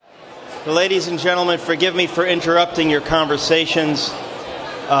Ladies and gentlemen, forgive me for interrupting your conversations.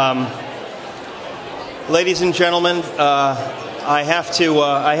 Ladies and gentlemen, I have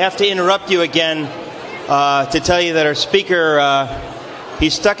to interrupt you again to tell you that our speaker,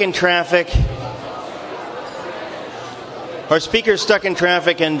 he's stuck in traffic. Our speaker's stuck in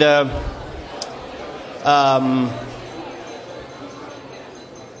traffic, and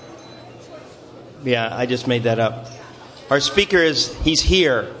yeah, I just made that up. Our speaker he's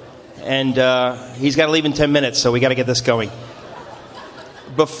here. And he's got to leave in 10 minutes, so we got to get this going.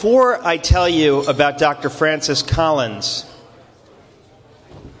 Before I tell you about Dr. Francis Collins,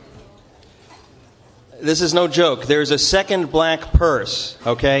 this is no joke. There's a second black purse,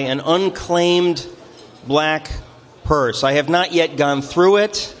 okay? An unclaimed black purse. I have not yet gone through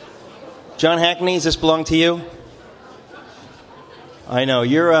it. John Hackney, does this belong to you? I know.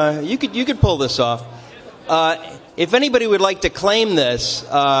 You could pull this off. If anybody would like to claim this,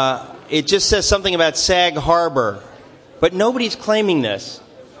 it just says something about Sag Harbor, but nobody's claiming this.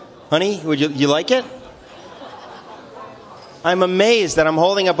 Honey, would you like it? I'm amazed that I'm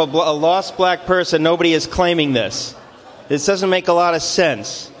holding up a lost black purse and nobody is claiming this. This doesn't make a lot of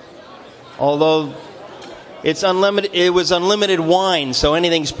sense. Although it's unlimited, it was unlimited wine, so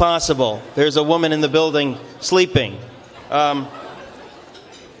anything's possible. There's a woman in the building sleeping.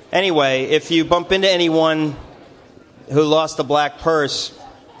 Anyway, if you bump into anyone who lost a black purse,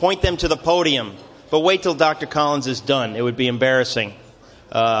 point them to the podium. But wait till Dr. Collins is done. It would be embarrassing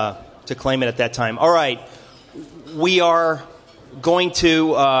to claim it at that time. All right. We are going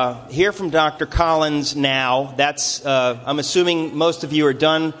to hear from Dr. Collins now. That's I'm assuming most of you are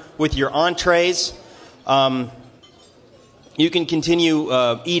done with your entrees. You can continue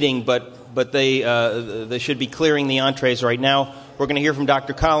eating, but they should be clearing the entrees right now. We're going to hear from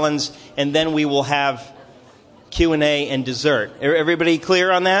Dr. Collins, and then we will have Q&A and dessert. Everybody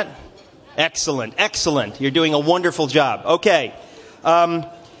clear on that? Excellent, excellent. You're doing a wonderful job. Okay.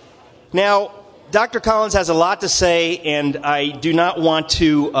 Now, Dr. Collins has a lot to say, and I do not want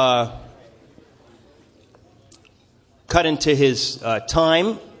to cut into his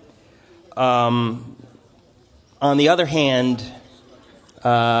time. On the other hand,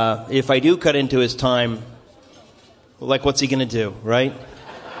 if I do cut into his time, like, what's he going to do, right?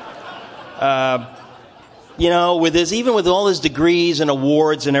 You know, even with all his degrees and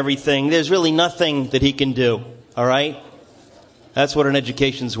awards and everything, there's really nothing that he can do, all right? That's what an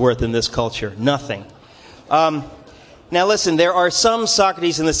education's worth in this culture, nothing. Now listen, there are some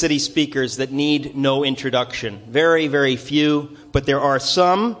Socrates in the City speakers that need no introduction. Very, very few, but there are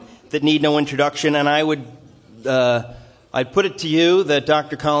some that need no introduction, and I'd put it to you that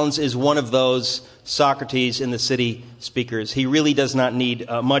Dr. Collins is one of those Socrates in the City speakers. He really does not need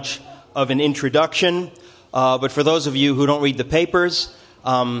much of an introduction. But for those of you who don't read the papers,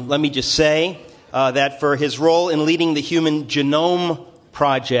 let me just say that for his role in leading the Human Genome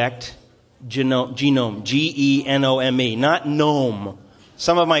Project, genome, Genome, not gnome.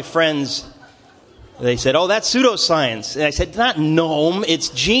 Some of my friends, they said, oh, that's pseudoscience. And I said, not gnome, it's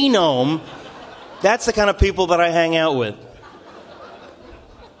genome. That's the kind of people that I hang out with.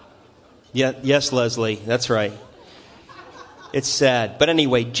 Yeah, yes, Leslie, that's right. It's sad. But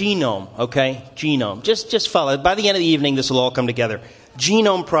anyway, genome, okay? Genome. Just follow it. By the end of the evening, this will all come together.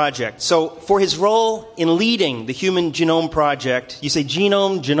 Genome Project. So for his role in leading the Human Genome Project, you say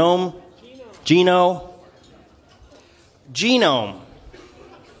genome, genome.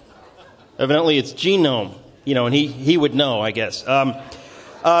 Evidently it's genome. You know, and he would know, I guess.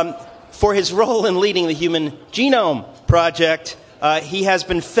 For his role in leading the Human Genome Project, he has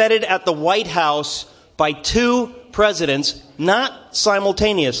been feted at the White House by two presidents, not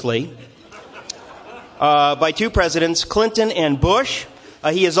simultaneously, by two presidents, Clinton and Bush.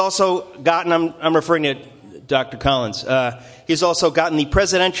 He has also gotten, I'm referring to Dr. Collins, he's also gotten the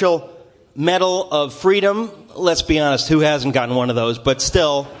Presidential Medal of Freedom. Let's be honest, who hasn't gotten one of those? But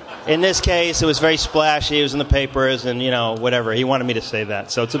still, in this case, it was very splashy. It was in the papers and, you know, whatever. He wanted me to say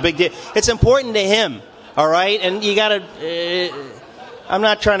that. So it's a big deal. It's important to him, all right? And you got to, I'm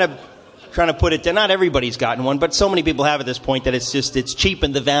not trying to put it down. Not everybody's gotten one, but so many people have at this point that it's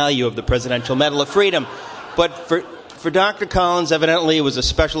cheapened the value of the Presidential Medal of Freedom. But for Dr. Collins, evidently it was a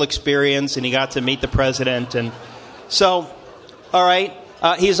special experience, and he got to meet the president. And so, all right.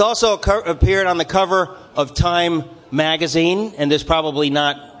 He's also appeared on the cover of Time magazine, and there's probably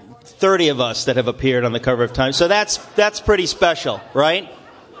not 30 of us that have appeared on the cover of Time. So that's pretty special, right?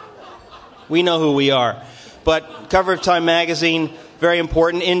 We know who we are. But cover of Time magazine, very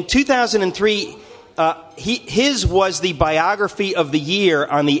important. In 2003, his was the biography of the year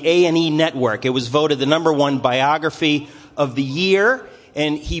on the A&E network. It was voted the #1 biography of the year.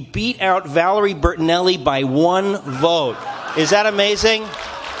 and he beat out Valerie Bertinelli by 1 vote. Is that amazing?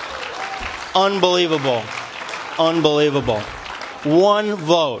 Unbelievable. Unbelievable. 1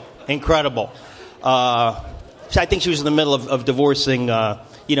 vote. Incredible. I think she was in the middle of divorcing.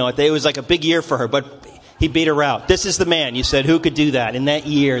 It was like a big year for her, but he beat her out. This is the man. You said, who could do that? In that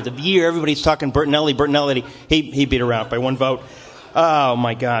year, the year everybody's talking Bertinelli, he beat her out by 1 vote. Oh,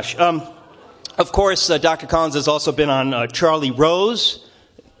 my gosh. Of course, Dr. Collins has also been on Charlie Rose.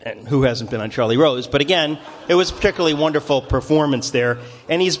 And who hasn't been on Charlie Rose? But again, it was a particularly wonderful performance there.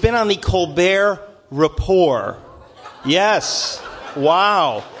 And he's been on the Colbert Report. Yes.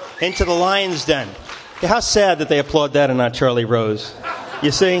 Wow. Into the Lion's Den. How sad that they applaud that and not Charlie Rose.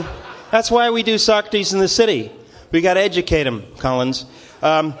 You see? That's why we do Socrates in the City. We got to educate him, Collins.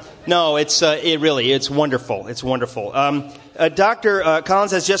 No, it's wonderful. It's wonderful. Dr.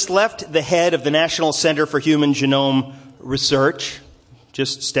 Collins has just left the head of the National Center for Human Genome Research.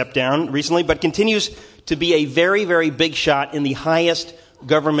 Just stepped down recently, but continues to be a very, very big shot in the highest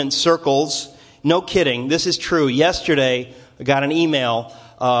government circles. No kidding. This is true. Yesterday, I got an email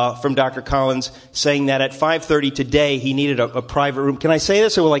from Dr. Collins saying that at 5:30 today, he needed a private room. Can I say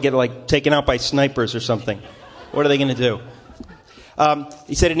this, or will I get taken out by snipers or something? What are they going to do?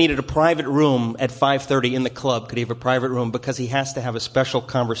 He said he needed a private room at 5:30 in the club. Could he have a private room? Because he has to have a special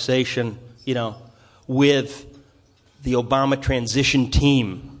conversation, with the Obama transition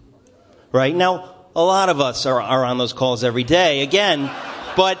team. Right? Now, a lot of us are on those calls every day, again,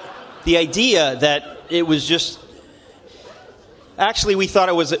 but the idea that it was just... Actually, we thought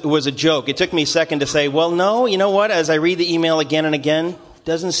it was a joke. It took me a second to say, well, no, you know what? As I read the email again and again,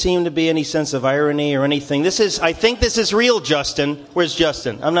 doesn't seem to be any sense of irony or anything. I think this is real, Justin. Where's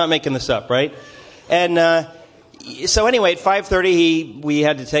Justin? I'm not making this up, right? And so anyway, at 5:30, we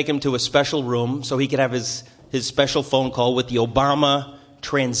had to take him to a special room so he could have his special phone call with the Obama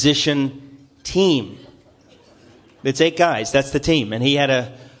transition team. It's 8 guys. That's the team. And he had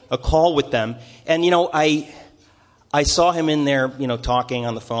a call with them. And, I saw him in there, talking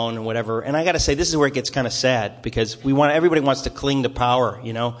on the phone and whatever. And I got to say, this is where it gets kind of sad because everybody wants to cling to power,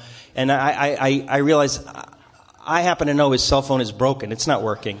 And I realize I happen to know his cell phone is broken. It's not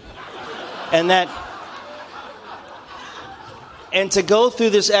working. And to go through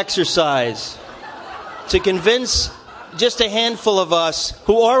this exercise to convince just a handful of us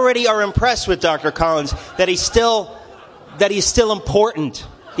who already are impressed with Dr. Collins that he's still important,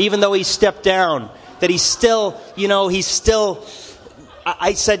 even though he stepped down. That he's still,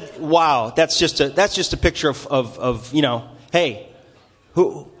 I said, wow, that's just a picture of hey,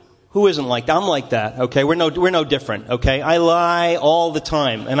 who isn't like that? I'm like that, okay? We're no different, okay? I lie all the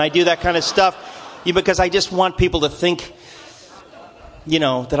time, and I do that kind of stuff because I just want people to think,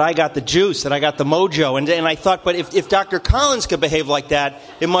 that I got the juice, that I got the mojo, and I thought, but if Dr. Collins could behave like that,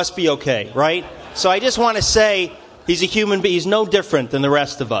 it must be okay, right? So I just want to say he's a human being. He's no different than the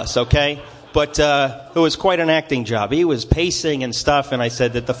rest of us, okay? But it was quite an acting job. He was pacing and stuff, and I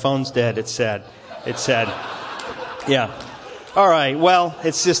said that the phone's dead. It's sad. It's sad. Yeah. All right. Well,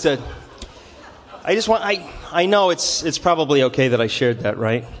 it's just I know it's probably okay that I shared that,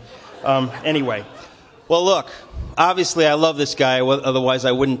 right? Anyway. Well, look. Obviously, I love this guy. Otherwise,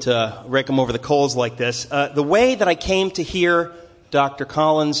 I wouldn't rake him over the coals like this. The way that I came to hear Dr.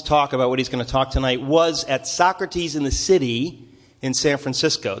 Collins talk about what he's going to talk tonight was at Socrates in the City in San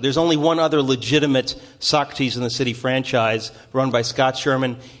Francisco. There's only one other legitimate Socrates in the City franchise run by Scott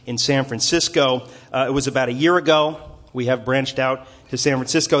Sherman in San Francisco. It was about a year ago. We have branched out to San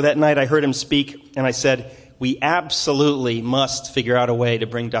Francisco. That night I heard him speak, and I said, we absolutely must figure out a way to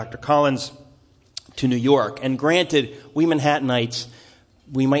bring Dr. Collins to New York. And granted, we Manhattanites,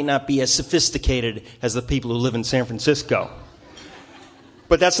 we might not be as sophisticated as the people who live in San Francisco.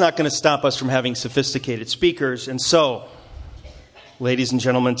 But that's not going to stop us from having sophisticated speakers. And so, ladies and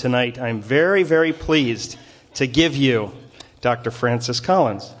gentlemen, tonight I'm very, very pleased to give you Dr. Francis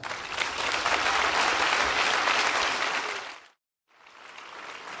Collins.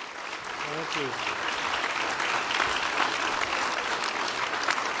 Thank you.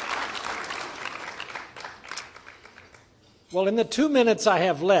 Well, in the 2 minutes I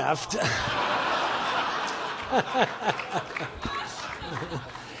have left,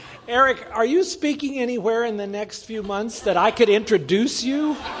 Eric, are you speaking anywhere in the next few months that I could introduce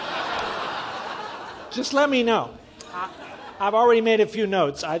you? Just let me know. I've already made a few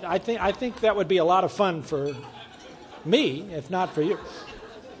notes. I think that would be a lot of fun for me, if not for you.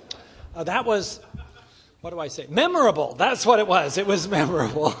 That was, what do I say? Memorable. That's what it was. It was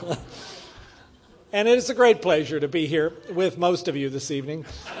memorable. And it is a great pleasure to be here with most of you this evening.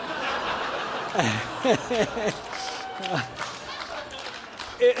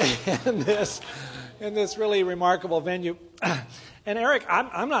 in this really remarkable venue. And Eric,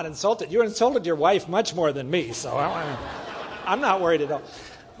 I'm not insulted. You insulted your wife much more than me, so I'm not worried at all.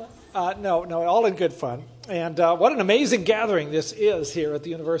 No, all in good fun. And what an amazing gathering this is here at the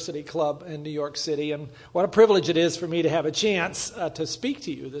University Club in New York City, and what a privilege it is for me to have a chance to speak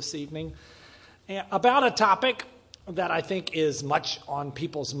to you this evening about a topic that I think is much on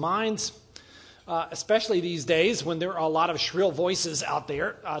people's minds, especially these days when there are a lot of shrill voices out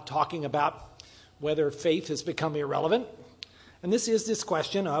there talking about whether faith has become irrelevant. And this is this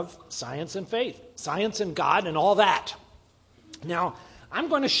question of science and faith, science and God and all that. Now, I'm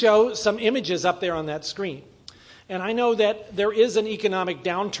going to show some images up there on that screen. And I know that there is an economic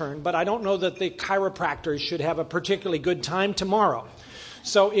downturn, but I don't know that the chiropractors should have a particularly good time tomorrow.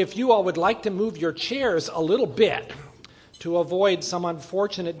 So if you all would like to move your chairs a little bit to avoid some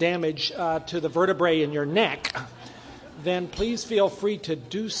unfortunate damage to the vertebrae in your neck, then please feel free to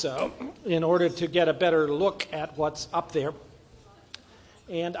do so in order to get a better look at what's up there.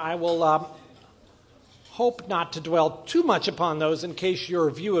 And I will hope not to dwell too much upon those in case your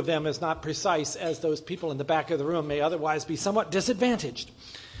view of them is not precise, as those people in the back of the room may otherwise be somewhat disadvantaged.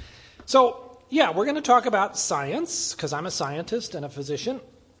 So, yeah, we're going to talk about science, because I'm a scientist and a physician.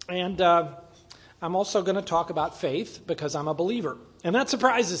 And I'm also going to talk about faith, because I'm a believer. And that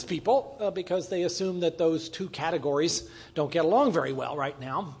surprises people, because they assume that those two categories don't get along very well right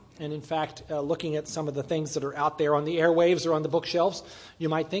now. And in fact, looking at some of the things that are out there on the airwaves or on the bookshelves, you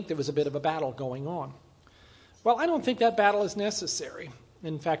might think there was a bit of a battle going on. Well, I don't think that battle is necessary.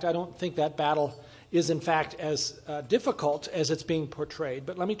 In fact, I don't think that battle is, in fact, as difficult as it's being portrayed.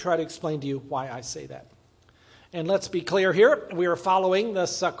 But let me try to explain to you why I say that. And let's be clear here. We are following the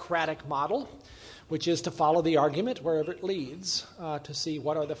Socratic model, which is to follow the argument wherever it leads, to see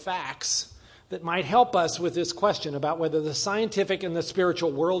what are the facts that might help us with this question about whether the scientific and the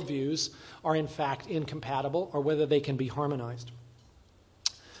spiritual worldviews are in fact incompatible or whether they can be harmonized.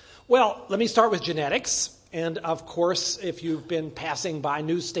 Well, let me start with genetics. And of course, if you've been passing by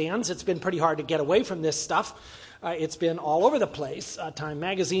newsstands, it's been pretty hard to get away from this stuff. It's been all over the place. Time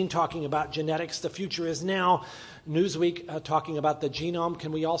magazine talking about genetics, the future is now. Newsweek talking about the genome.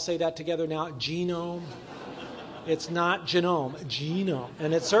 Can we all say that together now? Genome. It's not genome, genome.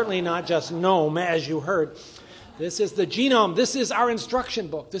 And it's certainly not just gnome, as you heard. This is the genome. This is our instruction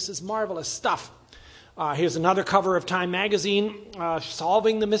book. This is marvelous stuff. Here's another cover of Time magazine,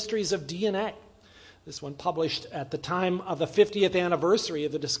 Solving the Mysteries of DNA. This one published at the time of the 50th anniversary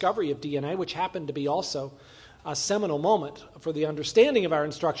of the discovery of DNA, which happened to be also a seminal moment for the understanding of our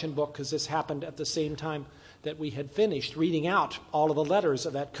instruction book, because this happened at the same time that we had finished reading out all of the letters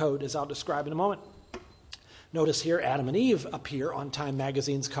of that code, as I'll describe in a moment. Notice here Adam and Eve appear on Time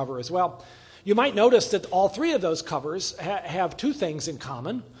magazine's cover as well. You might notice that all three of those covers have two things in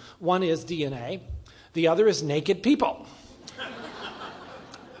common. One is DNA. The other is naked people.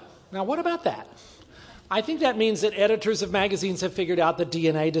 Now, what about that? I think that means that editors of magazines have figured out that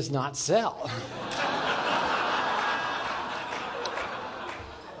DNA does not sell.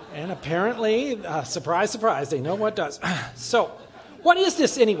 And apparently, surprise, surprise, they know what does. So, what is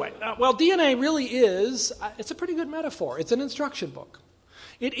this anyway? Well, DNA really is, it's a pretty good metaphor. It's an instruction book.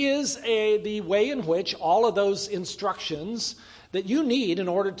 It is the way in which all of those instructions that you need in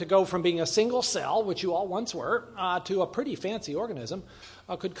order to go from being a single cell, which you all once were, to a pretty fancy organism,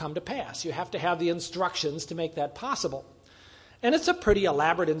 could come to pass. You have to have the instructions to make that possible. And it's a pretty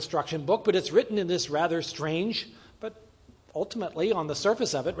elaborate instruction book, but it's written in this rather strange, but ultimately, on the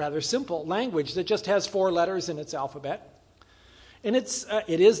surface of it, rather simple language that just has 4 letters in its alphabet. And it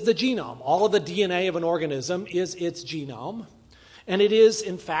is the genome. All of the DNA of an organism is its genome. And it is,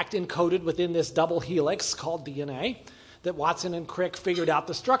 in fact, encoded within this double helix called DNA that Watson and Crick figured out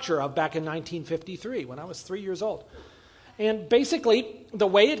the structure of back in 1953 when I was 3 years old. And basically, the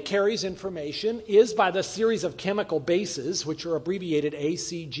way it carries information is by the series of chemical bases, which are abbreviated A,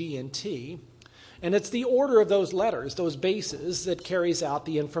 C, G, and T. And it's the order of those letters, those bases, that carries out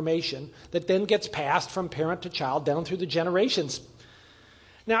the information that then gets passed from parent to child down through the generations.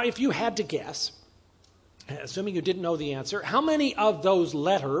 Now, if you had to guess, assuming you didn't know the answer, how many of those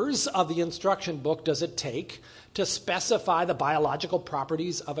letters of the instruction book does it take to specify the biological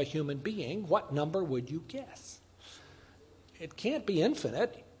properties of a human being? What number would you guess? It can't be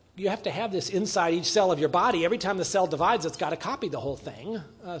infinite. You have to have this inside each cell of your body. Every time the cell divides, it's got to copy the whole thing.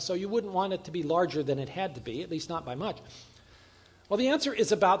 So you wouldn't want it to be larger than it had to be, at least not by much. Well, the answer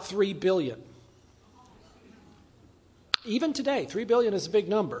is about 3 billion. Even today, 3 billion is a big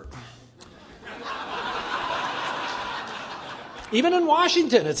number. Even in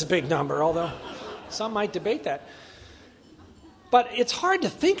Washington, it's a big number, although some might debate that. But it's hard to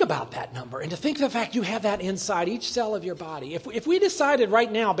think about that number and to think of the fact you have that inside each cell of your body. If we decided right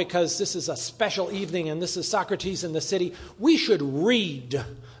now, because this is a special evening and this is Socrates in the City, we should read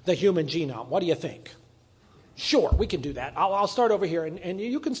the human genome. What do you think? Sure, we can do that. I'll start over here, and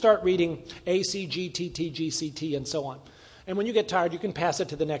you can start reading A, C, G, T, T, G, C, T, and so on. And when you get tired, you can pass it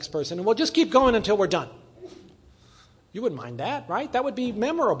to the next person, and we'll just keep going until we're done. You wouldn't mind that, right? That would be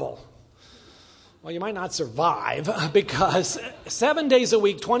memorable. Well, you might not survive because 7 days a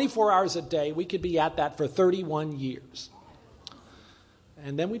week, 24 hours a day, we could be at that for 31 years.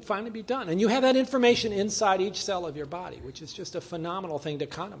 And then we'd finally be done. And you have that information inside each cell of your body, which is just a phenomenal thing to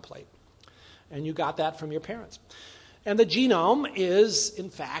contemplate. And you got that from your parents. And the genome is,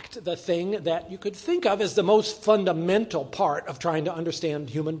 in fact, the thing that you could think of as the most fundamental part of trying to understand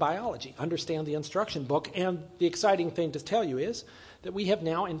human biology, understand the instruction book. And the exciting thing to tell you is that we have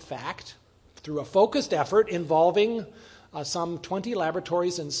now, in fact, through a focused effort involving some 20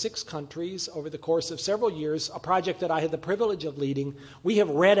 laboratories in 6 countries over the course of several years, a project that I had the privilege of leading, we have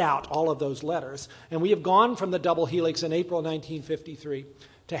read out all of those letters. And we have gone from the double helix in April 1953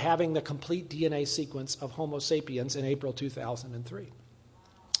 to having the complete DNA sequence of Homo sapiens in April 2003.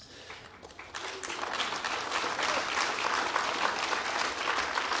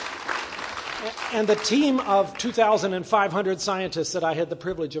 And the team of 2,500 scientists that I had the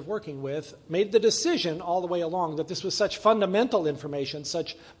privilege of working with made the decision all the way along that this was such fundamental information,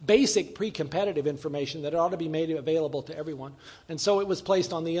 such basic pre-competitive information, that it ought to be made available to everyone. And so it was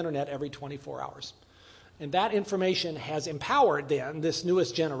placed on the internet every 24 hours. And that information has empowered then this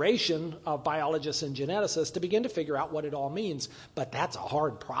newest generation of biologists and geneticists to begin to figure out what it all means. But that's a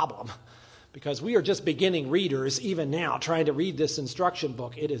hard problem, because we are just beginning readers even now trying to read this instruction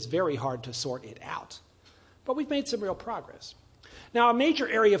book. It is very hard to sort it out. But we've made some real progress. Now, a major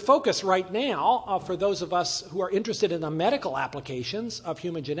area of focus right now for those of us who are interested in the medical applications of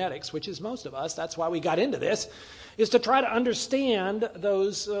human genetics, which is most of us, that's why we got into this, is to try to understand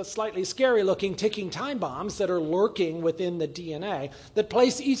those slightly scary-looking ticking time bombs that are lurking within the DNA that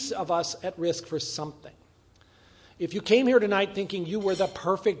place each of us at risk for something. If you came here tonight thinking you were the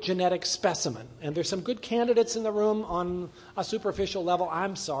perfect genetic specimen, and there's some good candidates in the room on a superficial level,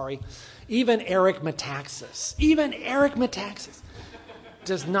 I'm sorry. Even Eric Metaxas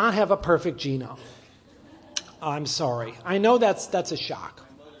does not have a perfect genome. I'm sorry. I know that's a shock.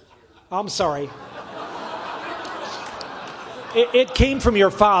 I'm sorry. It came from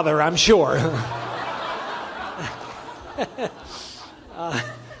your father, I'm sure.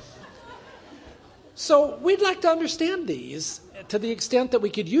 So we'd like to understand these to the extent that we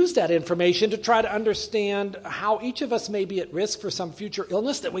could use that information to try to understand how each of us may be at risk for some future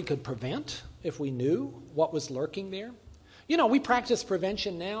illness that we could prevent if we knew what was lurking there. You know, we practice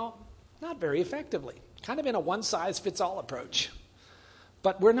prevention now not very effectively, kind of in a one-size-fits-all approach.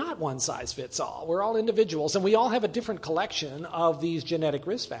 But we're not one-size-fits-all. We're all individuals, and we all have a different collection of these genetic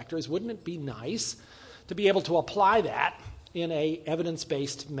risk factors. Wouldn't it be nice to be able to apply that in a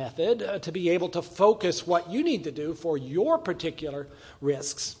evidence-based method, to be able to focus what you need to do for your particular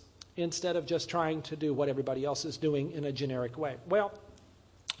risks instead of just trying to do what everybody else is doing in a generic way? Well,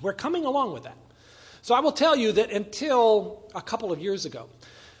 we're coming along with that. So I will tell you that until a couple of years ago,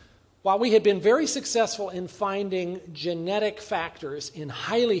 while we had been very successful in finding genetic factors in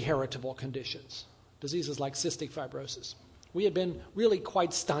highly heritable conditions, diseases like cystic fibrosis, we had been really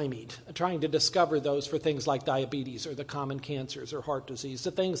quite stymied trying to discover those for things like diabetes or the common cancers or heart disease,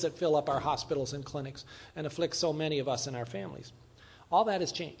 the things that fill up our hospitals and clinics and afflict so many of us and our families. All that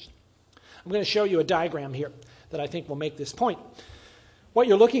has changed. I'm going to show you a diagram here that I think will make this point. What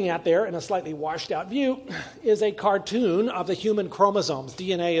you're looking at there in a slightly washed out view is a cartoon of the human chromosomes.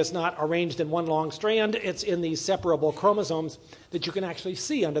 DNA is not arranged in one long strand. It's in these separable chromosomes that you can actually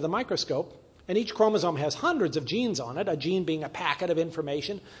see under the microscope. And each chromosome has hundreds of genes on it, a gene being a packet of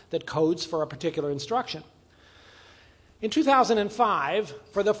information that codes for a particular instruction. In 2005,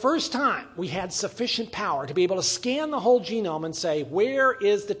 for the first time, we had sufficient power to be able to scan the whole genome and say, where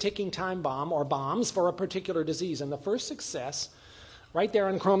is the ticking time bomb or bombs for a particular disease? And the first success, right there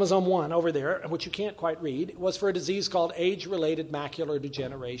on chromosome 1 over there, which you can't quite read, was for a disease called age-related macular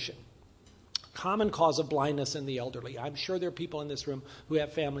degeneration. Common cause of blindness in the elderly. I'm sure there are people in this room who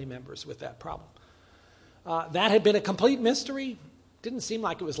have family members with that problem. That had been a complete mystery. Didn't seem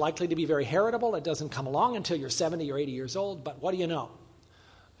like it was likely to be very heritable. It doesn't come along until you're 70 or 80 years old, but what do you know?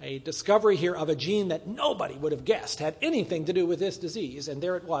 A discovery here of a gene that nobody would have guessed had anything to do with this disease, and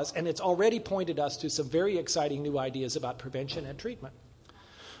there it was, and it's already pointed us to some very exciting new ideas about prevention and treatment.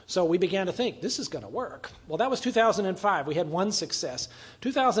 So we began to think, this is going to work. Well, that was 2005. We had one success.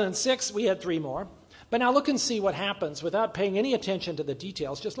 2006, we had 3 more. But now look and see what happens without paying any attention to the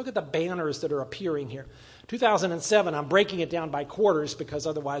details. Just look at the banners that are appearing here. 2007, I'm breaking it down by quarters because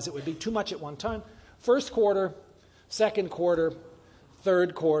otherwise it would be too much at one time. First quarter, second quarter,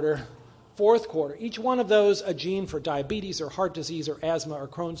 third quarter, fourth quarter. Each one of those a gene for diabetes or heart disease or asthma or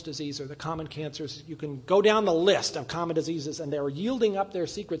Crohn's disease or the common cancers. You can go down the list of common diseases, and they're yielding up their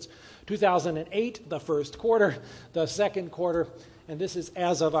secrets. 2008, the first quarter, the second quarter, and this is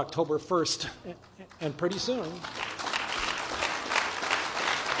as of October 1st. And pretty soon,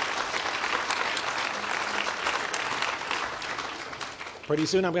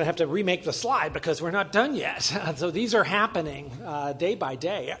 I'm going to have to remake the slide because we're not done yet. So these are happening day by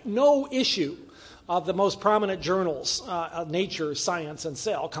day. No issue of the most prominent journals, Nature, Science, and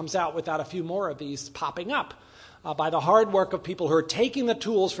Cell, comes out without a few more of these popping up by the hard work of people who are taking the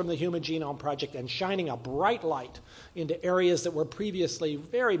tools from the Human Genome Project and shining a bright light into areas that were previously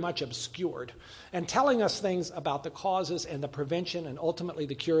very much obscured and telling us things about the causes and the prevention and ultimately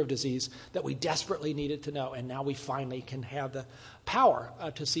the cure of disease that we desperately needed to know. And now we finally can have the power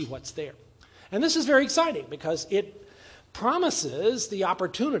to see what's there. And this is very exciting because it promises the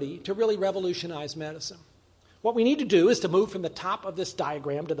opportunity to really revolutionize medicine. What we need to do is to move from the top of this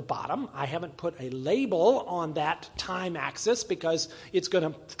diagram to the bottom. I haven't put a label on that time axis because it's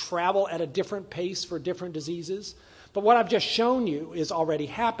going to travel at a different pace for different diseases. But what I've just shown you is already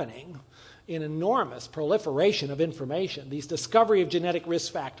happening in enormous proliferation of information, these discovery of genetic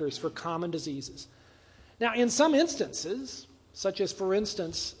risk factors for common diseases. Now, in some instances, such as, for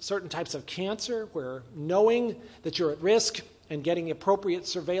instance, certain types of cancer, where knowing that you're at risk and getting appropriate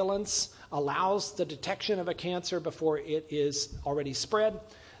surveillance allows the detection of a cancer before it is already spread,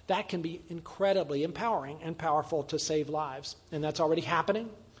 that can be incredibly empowering and powerful to save lives. And that's already happening.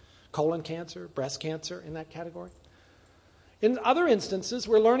 Colon cancer, breast cancer in that category. In other instances,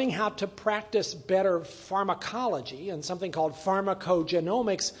 we're learning how to practice better pharmacology and something called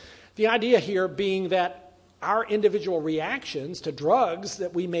pharmacogenomics. The idea here being that our individual reactions to drugs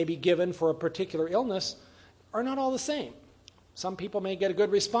that we may be given for a particular illness are not all the same. Some people may get a good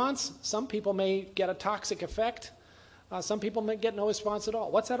response. Some people may get a toxic effect. Some people may get no response at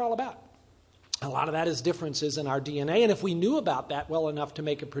all. What's that all about? A lot of that is differences in our DNA. And if we knew about that well enough to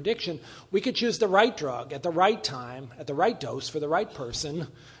make a prediction, we could choose the right drug at the right time, at the right dose for the right person,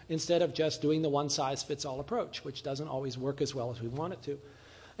 instead of just doing the one-size-fits-all approach, which doesn't always work as well as we want it to.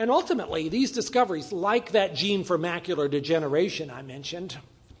 And ultimately, these discoveries, like that gene for macular degeneration I mentioned,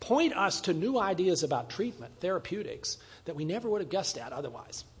 point us to new ideas about treatment, therapeutics, that we never would have guessed at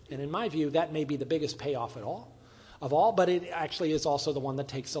otherwise. And in my view, that may be the biggest payoff of all, but it actually is also the one that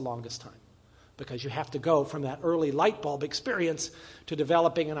takes the longest time. Because you have to go from that early light bulb experience to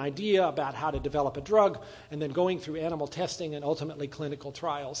developing an idea about how to develop a drug, and then going through animal testing and ultimately clinical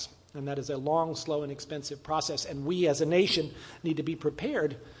trials. And that is a long, slow, and expensive process. And we as a nation need to be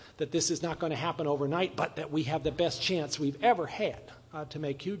prepared that this is not going to happen overnight, but that we have the best chance we've ever had to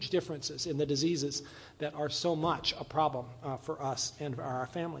make huge differences in the diseases that are so much a problem for us and for our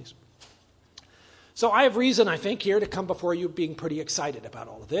families. So I have reason, I think, here to come before you being pretty excited about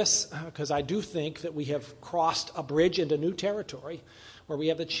all of this, because I do think that we have crossed a bridge into new territory where we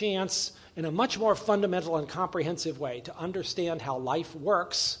have the chance in a much more fundamental and comprehensive way to understand how life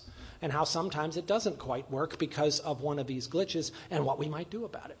works and how sometimes it doesn't quite work because of one of these glitches and what we might do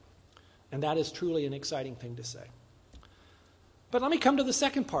about it. And that is truly an exciting thing to say. But let me come to the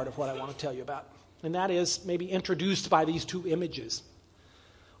second part of what I want to tell you about, and that is maybe introduced by these two images.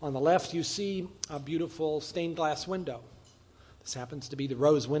 On the left, you see a beautiful stained glass window. This happens to be the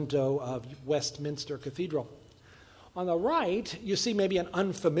rose window of Westminster Cathedral. On the right, you see maybe an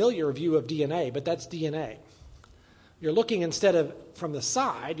unfamiliar view of DNA, but that's DNA. You're looking, instead of from the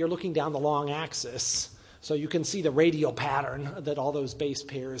side, you're looking down the long axis, so you can see the radial pattern that all those base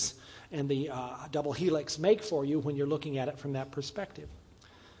pairs and the double helix make for you when you're looking at it from that perspective.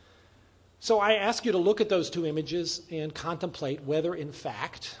 So I ask you to look at those two images and contemplate whether, in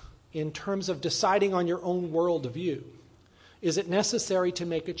fact, in terms of deciding on your own worldview, is it necessary to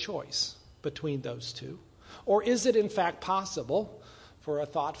make a choice between those two? Or is it, in fact, possible for a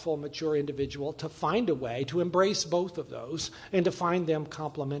thoughtful, mature individual to find a way to embrace both of those and to find them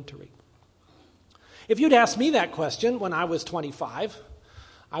complementary? If you'd asked me that question when I was 25,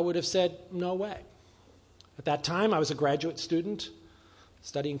 I would have said, no way. At that time, I was a graduate student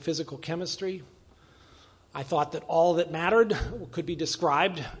studying physical chemistry. I thought that all that mattered could be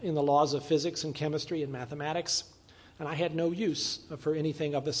described in the laws of physics and chemistry and mathematics, and I had no use for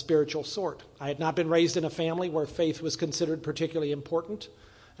anything of the spiritual sort. I had not been raised in a family where faith was considered particularly important,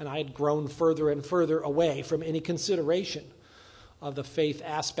 and I had grown further and further away from any consideration of the faith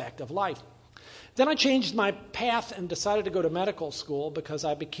aspect of life. Then I changed my path and decided to go to medical school because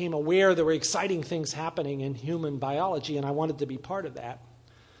I became aware there were exciting things happening in human biology, and I wanted to be part of that.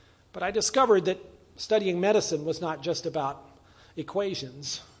 But I discovered that studying medicine was not just about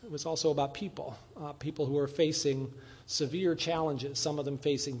equations. It was also about people, people who were facing severe challenges, some of them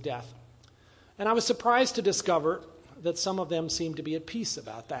facing death. And I was surprised to discover that some of them seemed to be at peace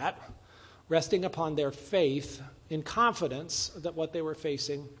about that, resting upon their faith in confidence that what they were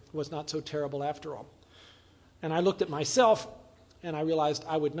facing was not so terrible after all. And I looked at myself and I realized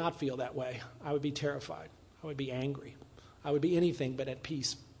I would not feel that way. I would be terrified. I would be angry. I would be anything but at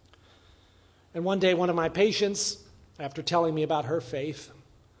peace. And one day, one of my patients, after telling me about her faith,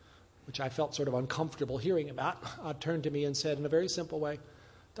 which I felt sort of uncomfortable hearing about, turned to me and said in a very simple way,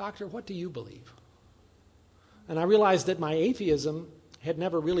 "Doctor, what do you believe?" And I realized that my atheism had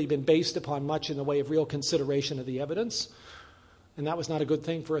never really been based upon much in the way of real consideration of the evidence, and that was not a good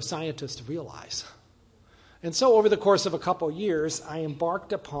thing for a scientist to realize. And so over the course of a couple of years, I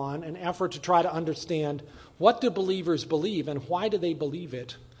embarked upon an effort to try to understand what do believers believe and why do they believe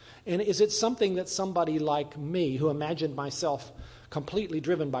it, and is it something that somebody like me, who imagined myself completely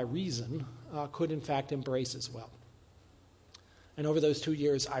driven by reason, could in fact embrace as well. And over those 2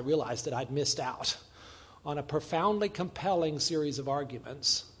 years, I realized that I'd missed out on a profoundly compelling series of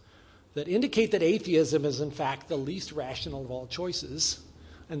arguments that indicate that atheism is in fact the least rational of all choices,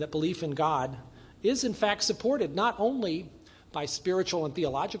 and that belief in God is in fact supported not only by spiritual and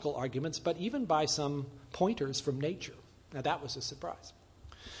theological arguments, but even by some pointers from nature. Now that was a surprise.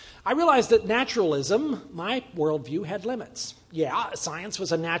 I realized that naturalism, my worldview, had limits. Yeah, science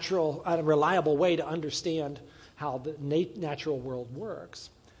was a natural, reliable way to understand how the natural world works.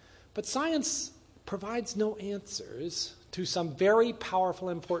 But science provides no answers to some very powerful,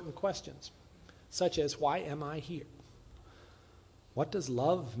 important questions, such as, why am I here? What does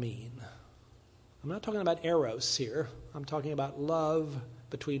love mean? I'm not talking about eros here. I'm talking about love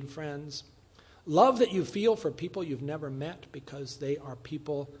between friends. Love that you feel for people you've never met because they are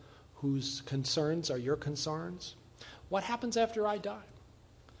people whose concerns are your concerns. What happens after I die?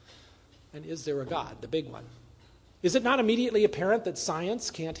 And is there a God? The big one. Is it not immediately apparent that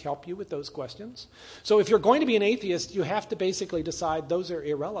science can't help you with those questions? So if you're going to be an atheist, you have to basically decide those are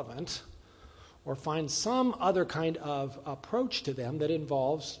irrelevant or find some other kind of approach to them that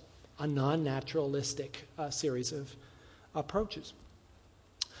involves a non-naturalistic series of approaches.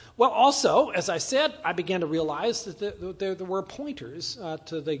 Well, also, as I said, I began to realize that there were pointers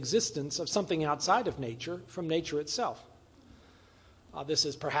to the existence of something outside of nature from nature itself. This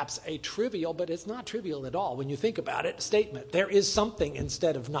is perhaps a trivial, but it's not trivial at all when you think about it, statement. There is something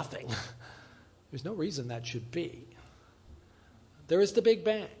instead of nothing. There's no reason that should be. There is the Big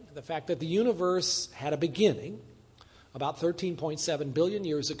Bang, the fact that the universe had a beginning about 13.7 billion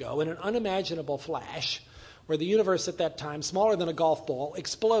years ago in an unimaginable flash, where the universe at that time, smaller than a golf ball,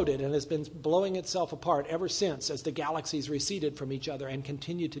 exploded and has been blowing itself apart ever since as the galaxies receded from each other and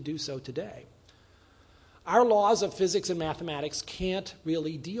continue to do so today. Our laws of physics and mathematics can't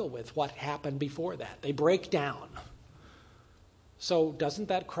really deal with what happened before that. They break down. So doesn't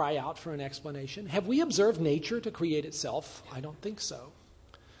that cry out for an explanation? Have we observed nature to create itself? I don't think so.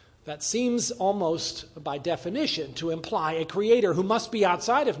 That seems almost by definition to imply a creator who must be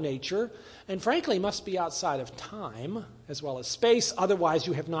outside of nature and frankly must be outside of time as well as space. Otherwise,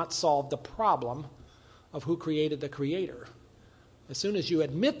 you have not solved the problem of who created the creator. As soon as you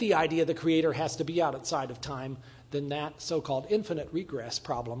admit the idea the creator has to be outside of time, then that so-called infinite regress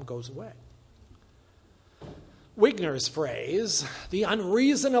problem goes away. Wigner's phrase, the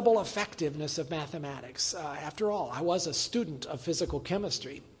unreasonable effectiveness of mathematics. After all, I was a student of physical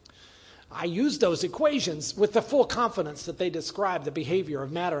chemistry. I used those equations with the full confidence that they describe the behavior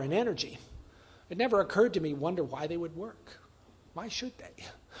of matter and energy. It never occurred to me wonder why they would work. Why should they?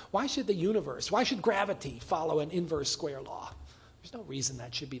 Why should the universe, why should gravity follow an inverse square law? There's no reason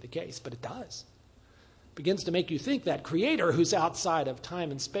that should be the case, but it does. It begins to make you think that creator who's outside of time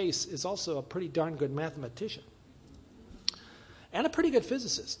and space is also a pretty darn good mathematician and a pretty good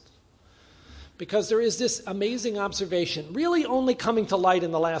physicist. Because there is this amazing observation, really only coming to light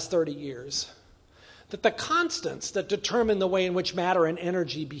in the last 30 years, that the constants that determine the way in which matter and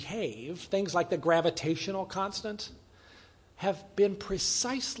energy behave, things like the gravitational constant, have been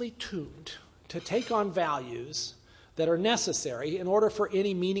precisely tuned to take on values that are necessary in order for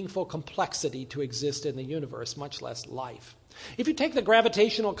any meaningful complexity to exist in the universe, much less life. If you take the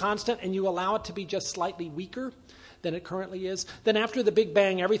gravitational constant and you allow it to be just slightly weaker than it currently is, then after the Big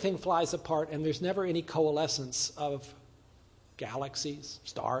Bang, everything flies apart and there's never any coalescence of galaxies,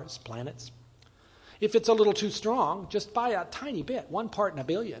 stars, planets. If it's a little too strong, just by a tiny bit, 1 part in a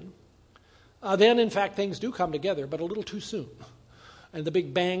billion, then in fact things do come together, but a little too soon. And the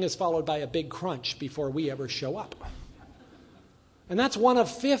big bang is followed by a big crunch before we ever show up. And that's one of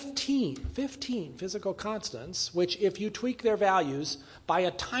 15 physical constants, which if you tweak their values by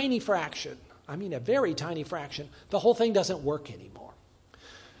a tiny fraction, I mean a very tiny fraction, the whole thing doesn't work anymore.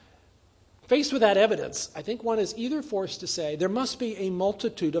 Faced with that evidence, I think one is either forced to say there must be a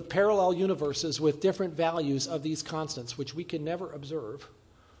multitude of parallel universes with different values of these constants, which we can never observe,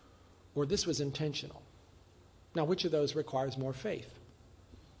 or this was intentional. Now, which of those requires more faith?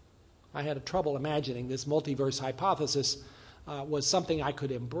 I had trouble imagining this multiverse hypothesis was something I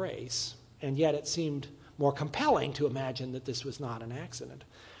could embrace, and yet it seemed more compelling to imagine that this was not an accident.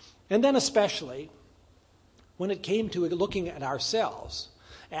 And then especially when it came to looking at ourselves,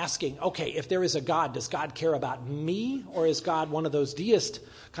 asking, okay, if there is a God, does God care about me, or is God one of those deist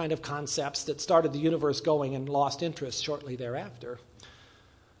kind of concepts that started the universe going and lost interest shortly thereafter?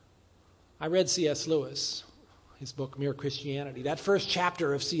 I read C.S. Lewis, his book Mere Christianity. That first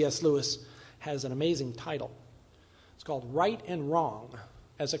chapter of C.S. Lewis has an amazing title. It's called Right and Wrong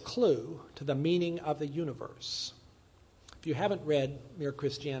as a Clue to the Meaning of the Universe. If you haven't read Mere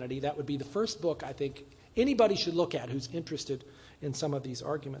Christianity, that would be the first book I think anybody should look at who's interested in some of these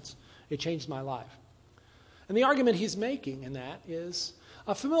arguments. It changed my life. And the argument he's making in that is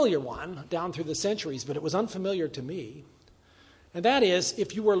a familiar one down through the centuries, but it was unfamiliar to me. And that is,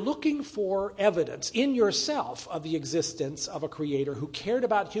 if you were looking for evidence in yourself of the existence of a creator who cared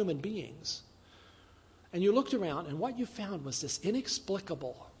about human beings, and you looked around, and what you found was this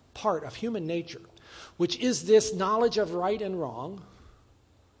inexplicable part of human nature, which is this knowledge of right and wrong,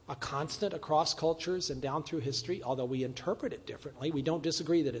 a constant across cultures and down through history, although we interpret it differently. We don't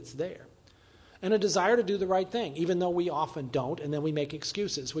disagree that it's there. And a desire to do the right thing, even though we often don't, and then we make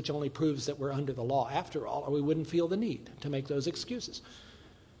excuses, which only proves that we're under the law after all, or we wouldn't feel the need to make those excuses.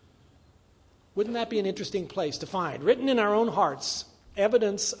 Wouldn't that be an interesting place to find, written in our own hearts,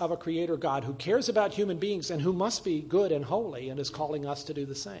 evidence of a creator God who cares about human beings and who must be good and holy and is calling us to do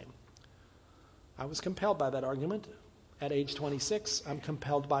the same? I was compelled by that argument at age 26. I'm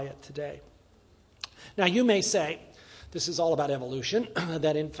compelled by it today. Now, you may say, this is all about evolution,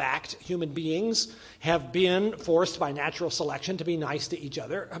 that in fact human beings have been forced by natural selection to be nice to each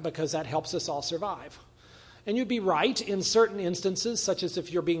other because that helps us all survive. And you'd be right in certain instances, such as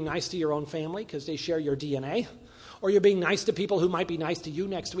if you're being nice to your own family because they share your DNA, or you're being nice to people who might be nice to you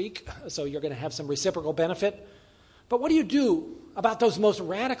next week, so you're going to have some reciprocal benefit. But what do you do about those most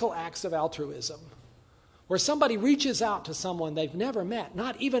radical acts of altruism, where somebody reaches out to someone they've never met,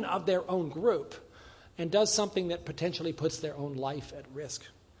 not even of their own group, and does something that potentially puts their own life at risk?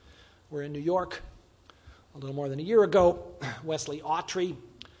 We're in New York a little more than a year ago. Wesley Autry,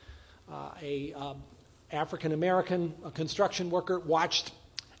 a African-American construction worker, watched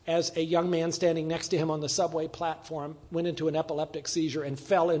as a young man standing next to him on the subway platform went into an epileptic seizure and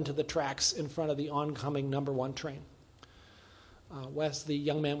fell into the tracks in front of the oncoming number 1 train. The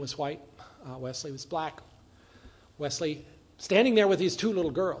young man was white. Wesley was black. Wesley, standing there with these 2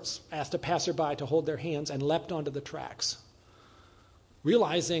 little girls, asked a passerby to hold their hands and leapt onto the tracks,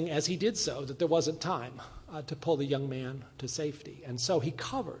 realizing as he did so that there wasn't time to pull the young man to safety. And so he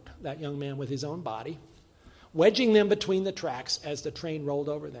covered that young man with his own body, wedging them between the tracks as the train rolled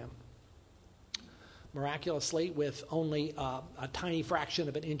over them. Miraculously, with only a tiny fraction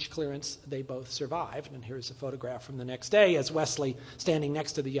of an inch clearance, they both survived. And here's a photograph from the next day as Wesley, standing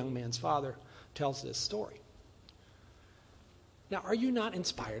next to the young man's father, tells this story. Now, are you not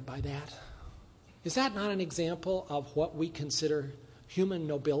inspired by that? Is that not an example of what we consider human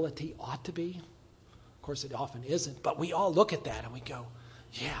nobility ought to be? Of course, it often isn't, but we all look at that and we go,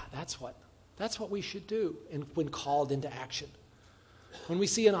 yeah, that's what we should do when called into action. When we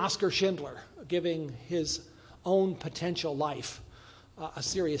see an Oskar Schindler giving his own potential life a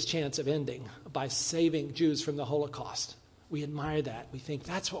serious chance of ending by saving Jews from the Holocaust, we admire that. We think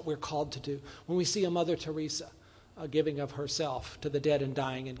that's what we're called to do. When we see a Mother Teresa giving of herself to the dead and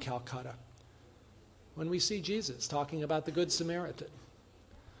dying in Calcutta. When we see Jesus talking about the Good Samaritan,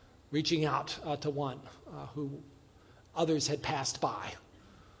 reaching out to one who others had passed by,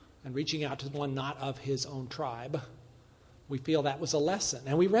 and reaching out to one not of his own tribe, we feel that was a lesson,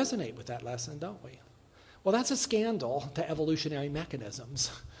 and we resonate with that lesson, don't we? Well, that's a scandal to evolutionary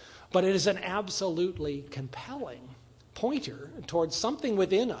mechanisms, but it is an absolutely compelling pointer towards something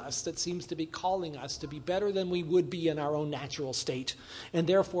within us that seems to be calling us to be better than we would be in our own natural state, and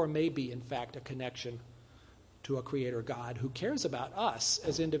therefore may be, in fact, a connection to a creator God who cares about us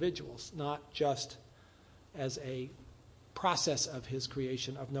as individuals, not just as a process of his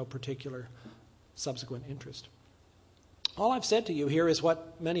creation of no particular subsequent interest. All I've said to you here is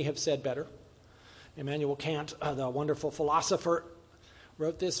what many have said better. Immanuel Kant, the wonderful philosopher,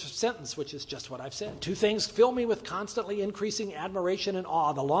 wrote this sentence, which is just what I've said. 2 things fill me with constantly increasing admiration and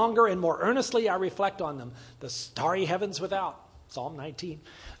awe. The longer and more earnestly I reflect on them, the starry heavens without, Psalm 19,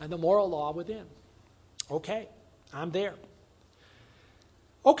 and the moral law within. Okay, I'm there.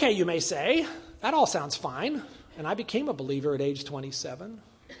 Okay, you may say, that all sounds fine. And I became a believer at age 27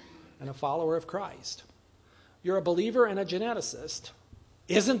 and a follower of Christ. You're a believer and a geneticist.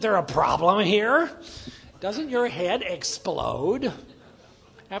 Isn't there a problem here? Doesn't your head explode?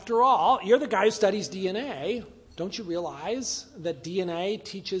 After all, you're the guy who studies DNA. Don't you realize that DNA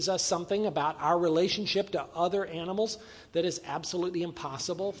teaches us something about our relationship to other animals that is absolutely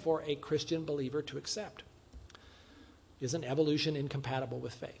impossible for a Christian believer to accept? Isn't evolution incompatible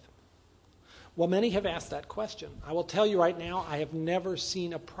with faith? Well, many have asked that question. I will tell you right now, I have never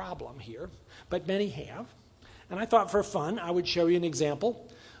seen a problem here, but many have. And I thought for fun, I would show you an example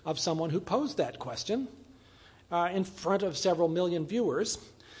of someone who posed that question in front of several million viewers,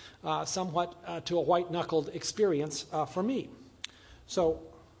 somewhat to a white-knuckled experience for me. So,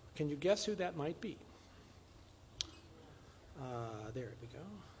 can you guess who that might be? There we go.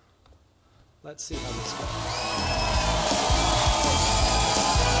 Let's see how this goes.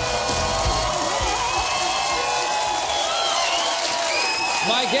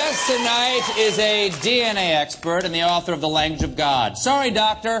 My guest tonight is a DNA expert and the author of The Language of God. Sorry,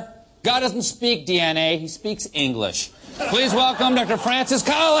 doctor. God doesn't speak DNA. He speaks English. Please welcome Dr. Francis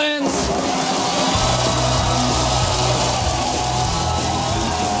Collins. This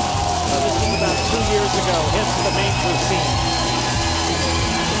was about 2 years ago, hence the manger scene.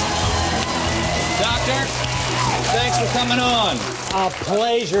 Doctor, thanks for coming on. A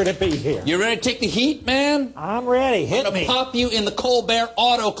pleasure to be here. You ready to take the heat, man? I'm ready. Hit I'm me. gonna pop you in the Colbert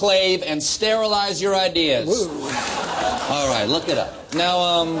autoclave and sterilize your ideas. Woo. All right, look it up.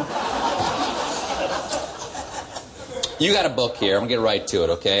 Now, you got a book here. I'm gonna get right to it,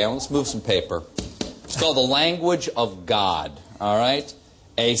 okay? Let's move some paper. It's called The Language of God, all right?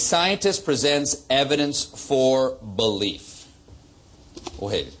 A scientist presents evidence for belief.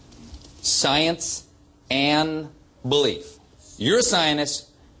 Wait. Science and belief. You're a scientist,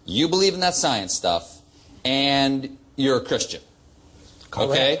 you believe in that science stuff, and you're a Christian.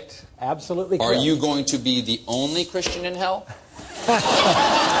 Correct. Okay? Absolutely Are correct. you going to be the only Christian in hell?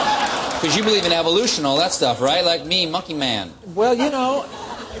 Because you believe in evolution, all that stuff, right? Like me, Monkey Man. Well, you know,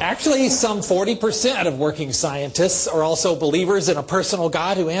 actually some 40% of working scientists are also believers in a personal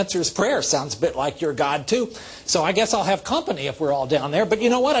God who answers prayer. Sounds a bit like your God, too. So I guess I'll have company if we're all down there. But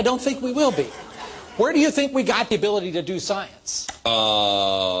you know what? I don't think we will be. Where do you think we got the ability to do science?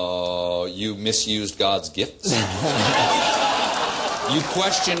 You misused God's gifts? You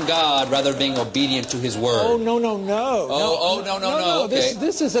question God rather than being obedient to His word. Oh, no. No. Okay.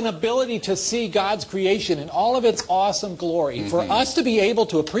 This is an ability to see God's creation in all of its awesome glory. Mm-hmm. For us to be able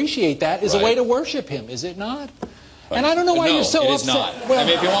to appreciate that is a way to worship Him, is it not? And I don't know why you're so upset. No, it is not. Well, I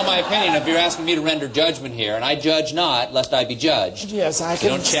mean, if you want my opinion, if you're asking me to render judgment here, and I judge not, lest I be judged. Yes, I can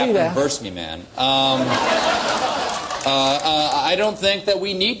don't see chapter that. and verse me, man. I don't think that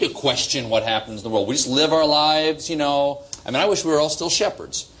we need to question what happens in the world. We just live our lives, you know. I mean, I wish we were all still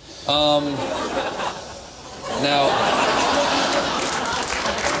shepherds. Well,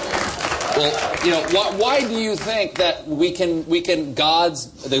 you know, why do you think that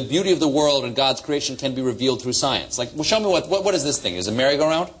the beauty of the world and God's creation can be revealed through science? Like, well, show me what is this thing? Is it a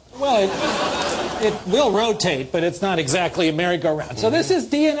merry-go-round? Well, it will rotate, but it's not exactly a merry-go-round. So this is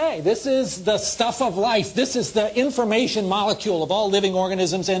DNA. This is the stuff of life. This is the information molecule of all living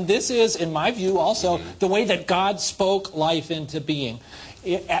organisms. And this is, in my view, also the way that God spoke life into being.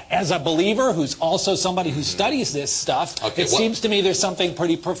 As a believer who's also somebody who studies this stuff, it seems to me there's something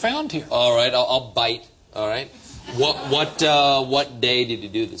pretty profound here. All right, I'll bite. All right. What day did you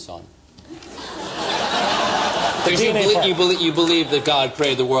do this on? Because you believe that God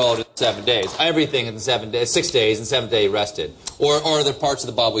created the world in 7 days. Everything in 7 days, 6 days, and 7th day He rested. Or are there parts of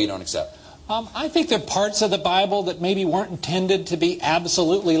the Bible you don't accept? I think there are parts of the Bible that maybe weren't intended to be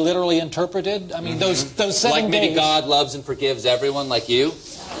absolutely literally interpreted. I mean, those 7 days... Like maybe God loves and forgives everyone like you?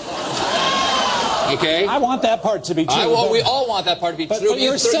 Okay? I want that part to be true. We all want that part to be true.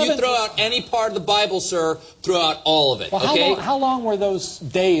 You throw out any part of the Bible, sir, throw out all of it. Well, okay? How long were those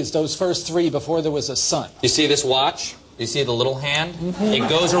days, those first 3, before there was a sun? You see this watch? You see the little hand? It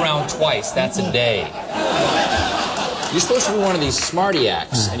goes around twice. That's a day. You're supposed to be one of these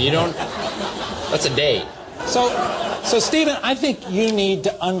smarty-acts, and you don't... That's a day. So, Stephen, I think you need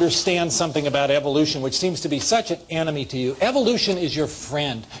to understand something about evolution, which seems to be such an enemy to you. Evolution is your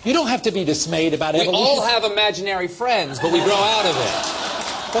friend. You don't have to be dismayed about evolution. We all have imaginary friends, but we grow out of it.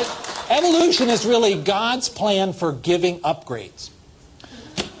 But Evolution is really God's plan for giving upgrades.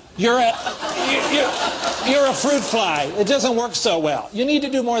 You're a fruit fly. It doesn't work so well. You need to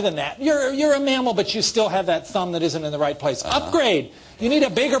do more than that. You're a mammal, but you still have that thumb that isn't in the right place. Upgrade. You need a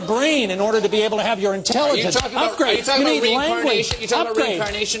bigger brain in order to be able to have your intelligence. Upgrade. Are you talking about reincarnation? You talking about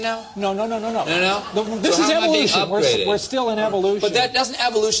reincarnation now? No. No? This So is how am I being evolution. upgraded? We're still in evolution. But doesn't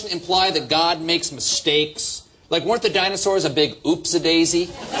evolution imply that God makes mistakes? Like, weren't the dinosaurs a big oops-a-daisy?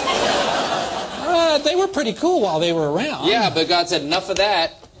 They were pretty cool while they were around. Yeah, but God said, enough of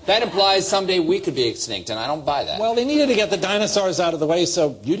that. That implies someday we could be extinct, and I don't buy that. Well, they needed to get the dinosaurs out of the way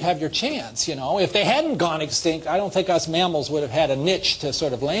so you'd have your chance, you know. If they hadn't gone extinct, I don't think us mammals would have had a niche to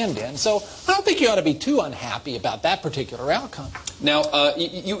sort of land in. So I don't think you ought to be too unhappy about that particular outcome. Now,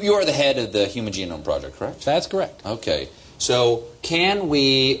 you are the head of the Human Genome Project, correct? That's correct. Okay. So can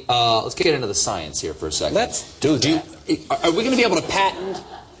we, let's get into the science here for a second. Let's do that. Are we going to be able to patent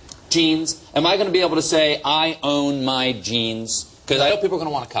genes? Am I going to be able to say, I own my genes? Because I know people are going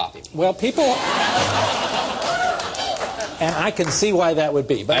to want to copy me. Well, people... And I can see why that would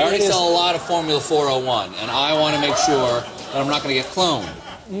be. But I already sell a lot of Formula 401, and I want to make sure that I'm not going to get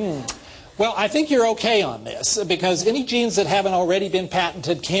cloned. Well, I think you're okay on this, because any genes that haven't already been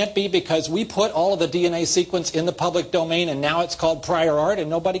patented can't be, because we put all of the DNA sequence in the public domain, and now it's called prior art, and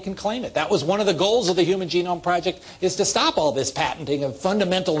nobody can claim it. That was one of the goals of the Human Genome Project, is to stop all this patenting of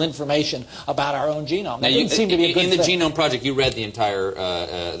fundamental information about our own genome. That didn't seem to be a good thing. In the thing. Genome Project, you read the entire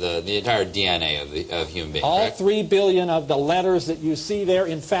DNA of human beings, All correct? 3 billion of the letters that you see there.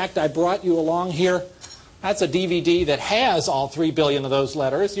 In fact, I brought you along here. That's a DVD that has all 3 billion of those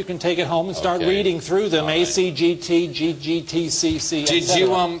letters. You can take it home and start reading through them. Right. ACGT, GGTCC,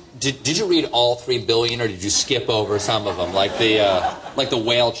 Did you read all 3 billion, or did you skip over some of them, like the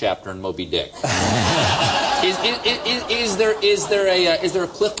whale chapter in Moby Dick? Is there a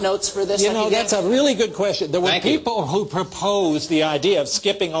Cliff Notes for this? You know, that's a really good question. There were Thank you. people who proposed the idea of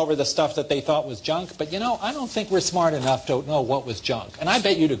skipping over the stuff that they thought was junk, but you know, I don't think we're smart enough to know what was junk. And I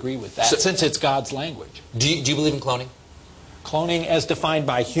bet you'd agree with that, since it's God's language. Do you believe in cloning? Cloning as defined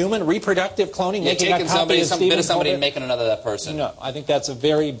by human, reproductive cloning, making a copy of Stephen bit of somebody Colbert? and making another that person. No, I think that's a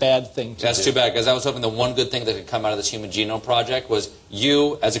very bad thing to do. That's too bad, because I was hoping the one good thing that could come out of this Human Genome Project was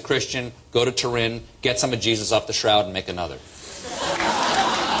you, as a Christian, go to Turin, get some of Jesus off the shroud, and make another.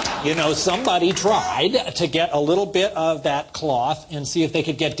 You know, somebody tried to get a little bit of that cloth and see if they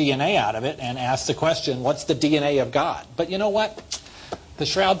could get DNA out of it, and ask the question, what's the DNA of God? But you know what? The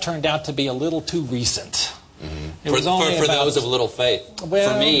shroud turned out to be a little too recent. For those of little faith.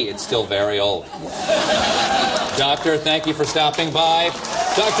 Well, for me, it's still very old. Doctor, thank you for stopping by.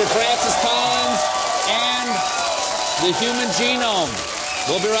 Dr. Francis Collins and the Human Genome.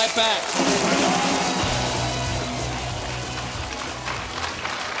 We'll be right back.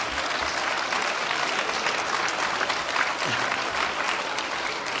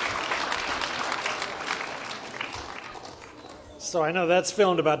 So I know that's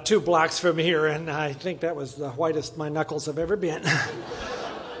filmed about 2 blocks from here, and I think that was the whitest my knuckles have ever been.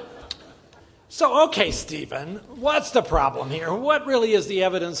 So, okay, Stephen, what's the problem here? What really is the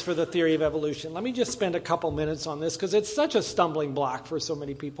evidence for the theory of evolution? Let me just spend a couple minutes on this, because it's such a stumbling block for so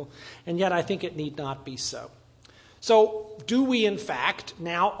many people, and yet I think it need not be so. So, do we in fact,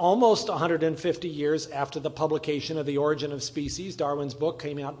 now almost 150 years after the publication of The Origin of Species, Darwin's book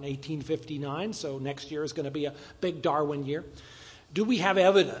came out in 1859, so next year is going to be a big Darwin year, do we have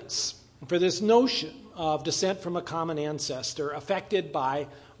evidence for this notion of descent from a common ancestor affected by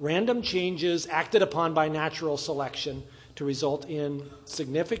random changes acted upon by natural selection to result in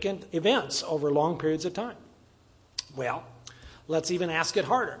significant events over long periods of time? Well, let's even ask it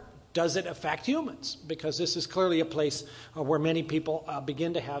harder. Does it affect humans? Because this is clearly a place where many people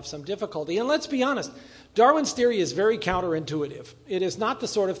begin to have some difficulty. And let's be honest, Darwin's theory is very counterintuitive. It is not the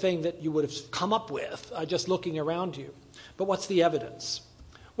sort of thing that you would have come up with just looking around you. But what's the evidence?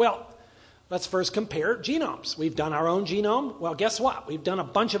 Well, let's first compare genomes. We've done our own genome. Well, guess what? We've done a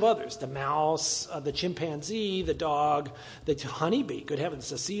bunch of others. The mouse, the chimpanzee, the dog, the honeybee, good heavens,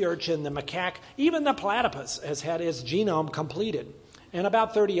 the sea urchin, the macaque, even the platypus has had its genome completed, and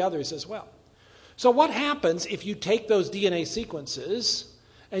about 30 others as well. So what happens if you take those DNA sequences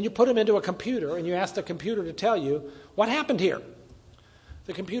and you put them into a computer and you ask the computer to tell you what happened here?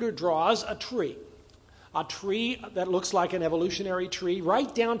 The computer draws a tree that looks like an evolutionary tree,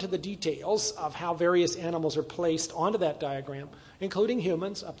 right down to the details of how various animals are placed onto that diagram, including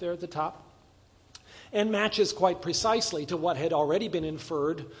humans up there at the top, and matches quite precisely to what had already been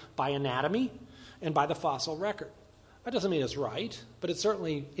inferred by anatomy and by the fossil record. That doesn't mean it's right, but it's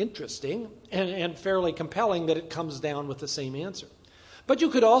certainly interesting and fairly compelling that it comes down with the same answer. But you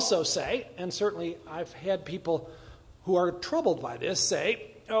could also say, and certainly I've had people who are troubled by this say,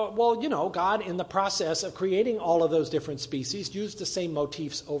 oh, well, God in the process of creating all of those different species used the same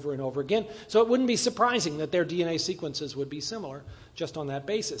motifs over and over again. So it wouldn't be surprising that their DNA sequences would be similar just on that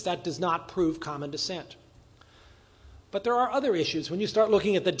basis. That does not prove common descent. But there are other issues when you start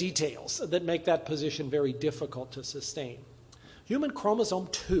looking at the details that make that position very difficult to sustain. Human chromosome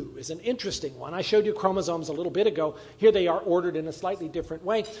 2 is an interesting one. I showed you chromosomes a little bit ago. Here they are ordered in a slightly different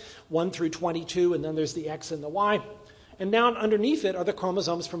way, 1 through 22, and then there's the X and the Y. And down underneath it are the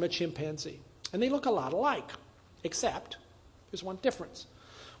chromosomes from a chimpanzee. And they look a lot alike, except there's one difference.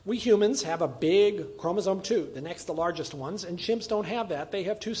 We humans have a big chromosome 2, the next to largest ones, and chimps don't have that. They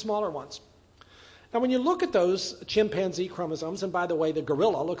have 2 smaller ones. Now, when you look at those chimpanzee chromosomes, and by the way, the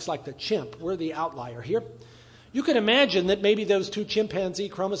gorilla looks like the chimp. We're the outlier here. You could imagine that maybe those 2 chimpanzee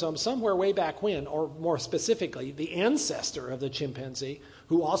chromosomes somewhere way back when, or more specifically, the ancestor of the chimpanzee,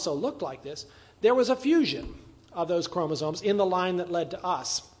 who also looked like this, there was a fusion of those chromosomes in the line that led to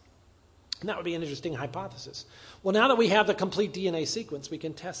us. And that would be an interesting hypothesis. Well, now that we have the complete DNA sequence, we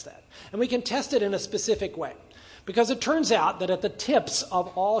can test that. And we can test it in a specific way. Because it turns out that at the tips of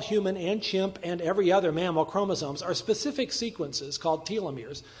all human and chimp and every other mammal chromosomes are specific sequences called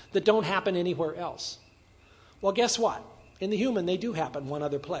telomeres that don't happen anywhere else. Well, guess what? In the human, they do happen one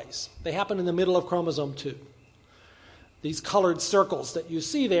other place. They happen in the middle of chromosome 2. These colored circles that you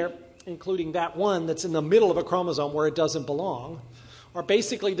see there, including that one that's in the middle of a chromosome where it doesn't belong, are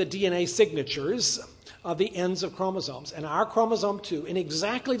basically the DNA signatures of the ends of chromosomes. And our chromosome 2, in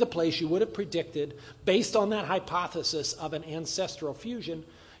exactly the place you would have predicted, based on that hypothesis of an ancestral fusion,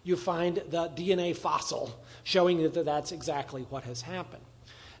 you find the DNA fossil showing that that's exactly what has happened.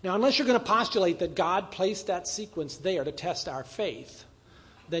 Now, unless you're going to postulate that God placed that sequence there to test our faith,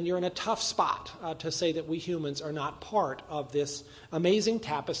 then you're in a tough spot to say that we humans are not part of this amazing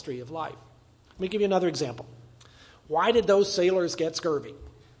tapestry of life. Let me give you another example. Why did those sailors get scurvy?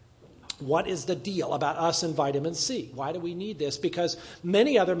 What is the deal about us and vitamin C? Why do we need this? Because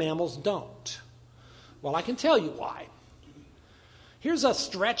many other mammals don't. Well, I can tell you why. Here's a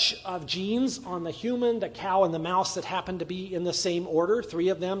stretch of genes on the human, the cow, and the mouse that happen to be in the same order, 3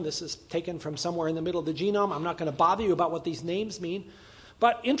 of them. This is taken from somewhere in the middle of the genome. I'm not going to bother you about what these names mean.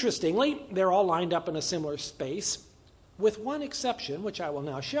 But interestingly, they're all lined up in a similar space, with one exception, which I will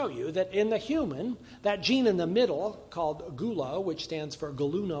now show you, that in the human, that gene in the middle, called GULO, which stands for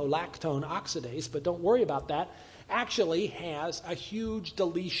galunolactone oxidase, but don't worry about that, actually has a huge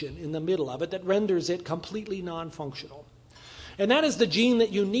deletion in the middle of it that renders it completely non-functional. And that is the gene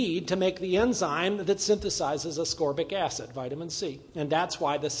that you need to make the enzyme that synthesizes ascorbic acid, vitamin C. And that's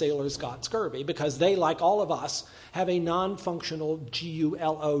why the sailors got scurvy, because they, like all of us, have a non-functional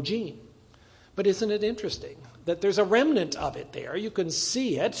GULO gene. But isn't it interesting that there's a remnant of it there? You can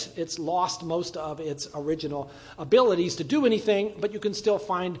see it. It's lost most of its original abilities to do anything, but you can still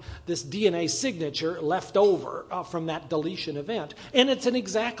find this DNA signature left over from that deletion event. And it's in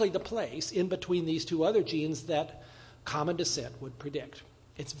exactly the place in between these 2 other genes that common descent would predict.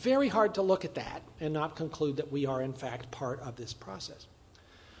 It's very hard to look at that and not conclude that we are, in fact, part of this process.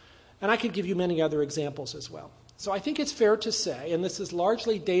 And I could give you many other examples as well. So I think it's fair to say, and this is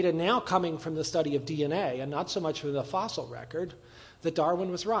largely data now coming from the study of DNA and not so much from the fossil record, that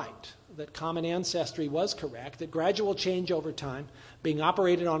Darwin was right, that common ancestry was correct, that gradual change over time, being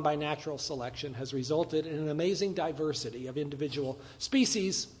operated on by natural selection, has resulted in an amazing diversity of individual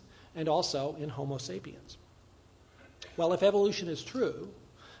species and also in Homo sapiens. Well, if evolution is true,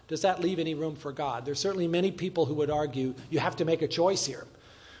 does that leave any room for God? There's certainly many people who would argue you have to make a choice here.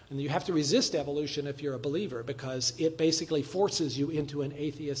 And you have to resist evolution if you're a believer, because it basically forces you into an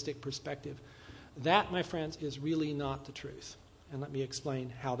atheistic perspective. That, my friends, is really not the truth. And let me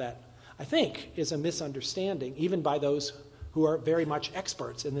explain how that, I think, is a misunderstanding, even by those who are very much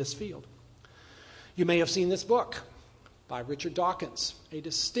experts in this field. You may have seen this book by Richard Dawkins, a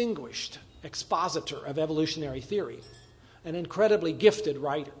distinguished expositor of evolutionary theory, an incredibly gifted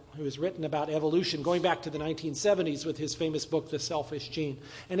writer who has written about evolution going back to the 1970s with his famous book, The Selfish Gene,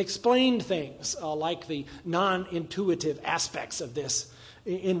 and explained things like the non-intuitive aspects of this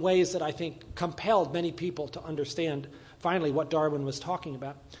in ways that I think compelled many people to understand finally what Darwin was talking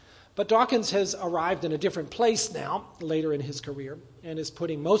about. But Dawkins has arrived in a different place now, later in his career, and is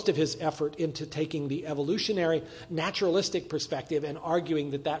putting most of his effort into taking the evolutionary, naturalistic perspective and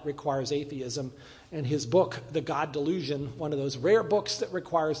arguing that that requires atheism. And his book, The God Delusion, one of those rare books that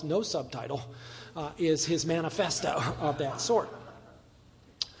requires no subtitle, is his manifesto of that sort.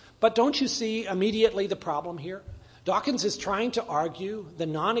 But don't you see immediately the problem here? Dawkins is trying to argue the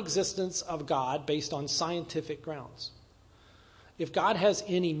non-existence of God based on scientific grounds. if God has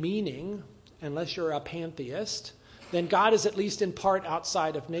any meaning, unless you're a pantheist, then God is at least in part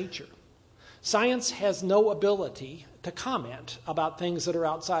outside of nature. Science has no ability to comment about things that are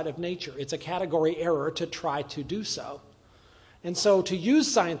outside of nature. It's a category error to try to do so. And so to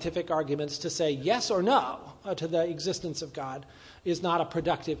use scientific arguments to say yes or no to the existence of God is not a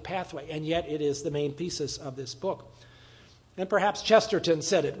productive pathway, and yet it is the main thesis of this book. And perhaps Chesterton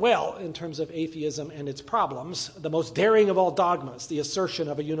said it well in terms of atheism and its problems, the most daring of all dogmas, the assertion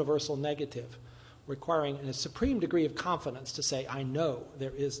of a universal negative, requiring a supreme degree of confidence to say, I know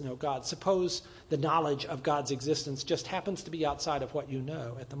there is no God. Suppose the knowledge of God's existence just happens to be outside of what you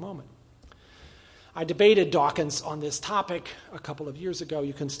know at the moment. I debated Dawkins on this topic a couple of years ago.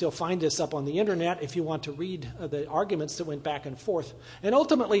 You can still find this up on the internet if you want to read the arguments that went back and forth. And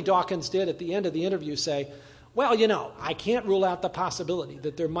ultimately, Dawkins did at the end of the interview say, well, I can't rule out the possibility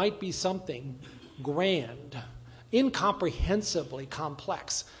that there might be something grand, incomprehensibly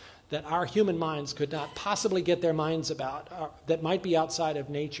complex, that our human minds could not possibly get their minds about, that might be outside of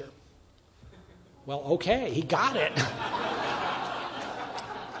nature. Well, okay, he got it.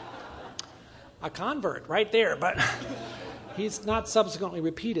 A convert right there, but he's not subsequently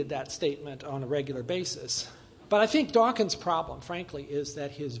repeated that statement on a regular basis. But I think Dawkins' problem, frankly, is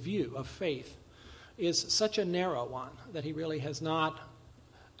that his view of faith is such a narrow one that he really has not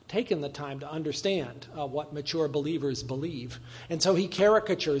taken the time to understand what mature believers believe. And so he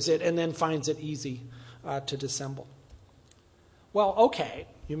caricatures it and then finds it easy to dissemble. Well, okay,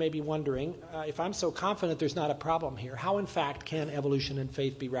 you may be wondering, if I'm so confident there's not a problem here, how in fact can evolution and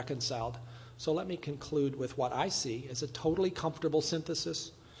faith be reconciled? So let me conclude with what I see as a totally comfortable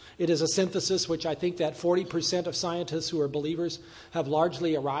synthesis. It is a synthesis which I think that 40% of scientists who are believers have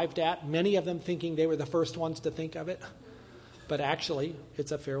largely arrived at, many of them thinking they were the first ones to think of it. But actually,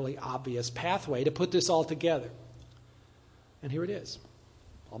 it's a fairly obvious pathway to put this all together. And here it is.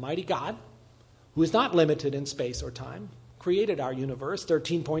 Almighty God, who is not limited in space or time, created our universe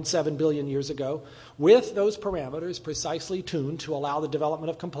 13.7 billion years ago with those parameters precisely tuned to allow the development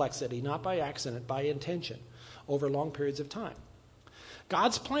of complexity, not by accident, by intention, over long periods of time.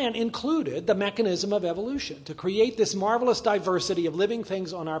 God's plan included the mechanism of evolution to create this marvelous diversity of living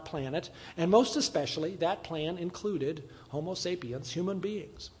things on our planet, and most especially that plan included Homo sapiens, human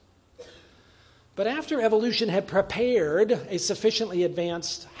beings. But after evolution had prepared a sufficiently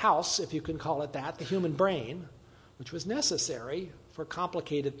advanced house, if you can call it that, the human brain, which was necessary for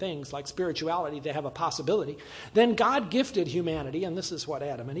complicated things like spirituality to have a possibility, then God gifted humanity, and this is what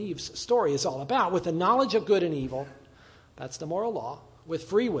Adam and Eve's story is all about, with the knowledge of good and evil, that's the moral law, with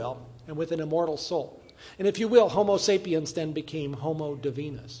free will, and with an immortal soul. And if you will, Homo sapiens then became Homo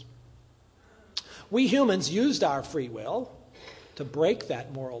divinus. We humans used our free will to break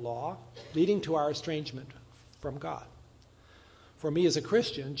that moral law, leading to our estrangement from God. For me as a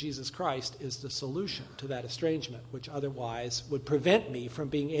Christian, Jesus Christ is the solution to that estrangement, which otherwise would prevent me from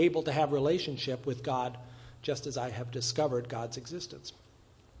being able to have relationship with God just as I have discovered God's existence.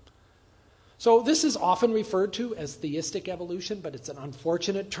 So this is often referred to as theistic evolution, but it's an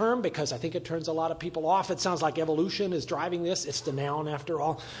unfortunate term because I think it turns a lot of people off. It sounds like evolution is driving this. It's the noun after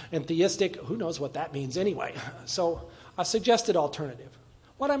all. And theistic, who knows what that means anyway. So a suggested alternative.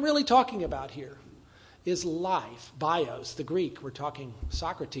 What I'm really talking about here is life, bios, the Greek. We're talking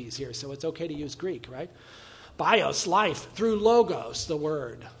Socrates here, so it's okay to use Greek, right? Bios, life, through logos, the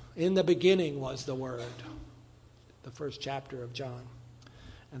word. In the beginning was the word, the first chapter of John.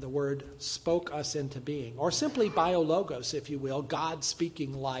 And the word spoke us into being, or simply biologos, if you will, God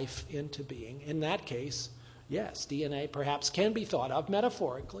speaking life into being. In that case, yes, DNA perhaps can be thought of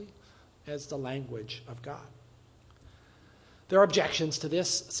metaphorically as the language of God. There are objections to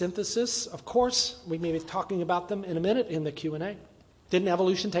this synthesis. Of course, we may be talking about them in a minute in the Q&A. Didn't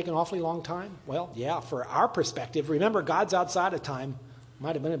evolution take an awfully long time? Well, yeah, for our perspective. Remember, God's outside of time.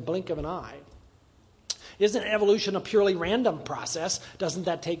 Might have been a blink of an eye. Isn't evolution a purely random process? Doesn't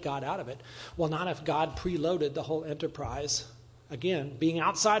that take God out of it? Well, not if God preloaded the whole enterprise, again, being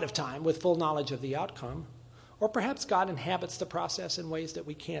outside of time with full knowledge of the outcome. Or perhaps God inhabits the process in ways that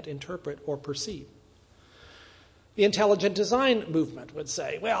we can't interpret or perceive. The intelligent design movement would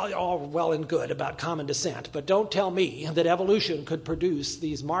say, well, all well and good about common descent, but don't tell me that evolution could produce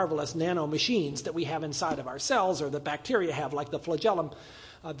these marvelous nanomachines that we have inside of our cells or that bacteria have, like the flagellum.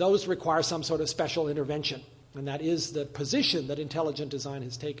 Those require some sort of special intervention, and that is the position that intelligent design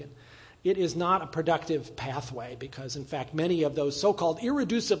has taken. It is not a productive pathway because, in fact, many of those so-called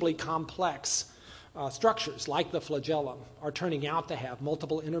irreducibly complex structures, like the flagellum, are turning out to have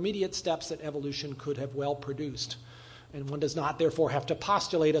multiple intermediate steps that evolution could have well produced And one does not, therefore, have to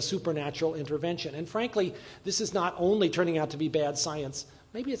postulate a supernatural intervention. And frankly, this is not only turning out to be bad science,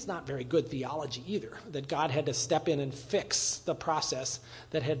 maybe it's not very good theology either, that God had to step in and fix the process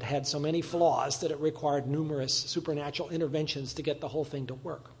that had had so many flaws that it required numerous supernatural interventions to get the whole thing to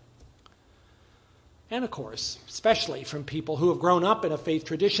work. And of course, especially from people who have grown up in a faith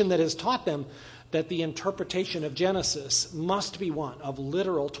tradition that has taught them that the interpretation of Genesis must be one of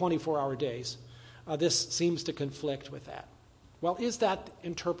literal 24-hour days, this seems to conflict with that. Well, is that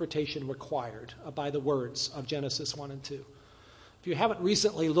interpretation required by the words of Genesis 1 and 2? If you haven't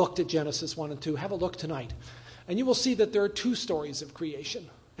recently looked at Genesis 1 and 2, have a look tonight. And you will see that there are two stories of creation,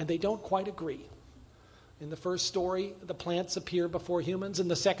 and they don't quite agree. In the first story, the plants appear before humans. In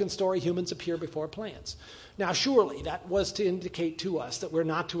the second story, humans appear before plants. Now, surely that was to indicate to us that we're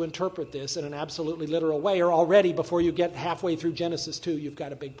not to interpret this in an absolutely literal way, or already before you get halfway through Genesis 2, you've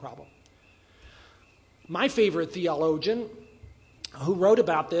got a big problem. My favorite theologian, who wrote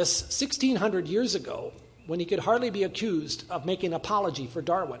about this 1,600 years ago, when he could hardly be accused of making apology for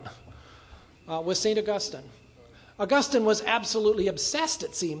Darwin, was St. Augustine. Augustine was absolutely obsessed,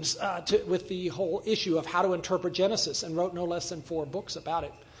 it seems, with the whole issue of how to interpret Genesis, and wrote no less than 4 books about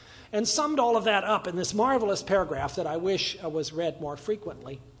it, and summed all of that up in this marvelous paragraph that I wish was read more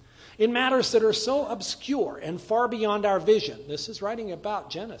frequently. In matters that are so obscure and far beyond our vision, this is writing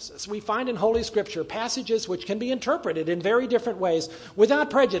about Genesis, we find in Holy Scripture passages which can be interpreted in very different ways without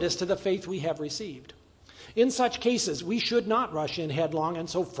prejudice to the faith we have received. In such cases, we should not rush in headlong and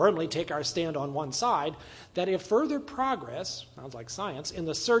so firmly take our stand on one side that if further progress, sounds like science, in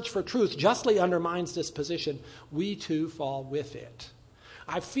the search for truth justly undermines this position, we too fall with it.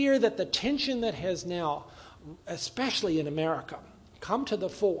 I fear that the tension that has now, especially in America, come to the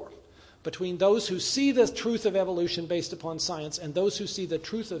fore between those who see the truth of evolution based upon science and those who see the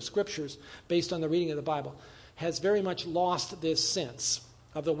truth of Scriptures based on the reading of the Bible has very much lost this sense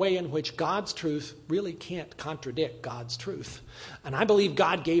of the way in which God's truth really can't contradict God's truth. And I believe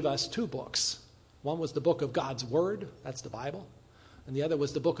God gave us 2 books. One was the book of God's Word, that's the Bible, and the other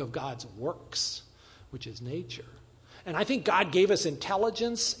was the book of God's works, which is nature. And I think God gave us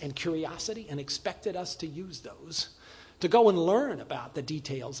intelligence and curiosity and expected us to use those, to go and learn about the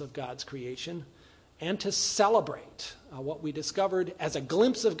details of God's creation and to celebrate what we discovered as a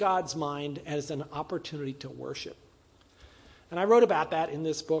glimpse of God's mind as an opportunity to worship. And I wrote about that in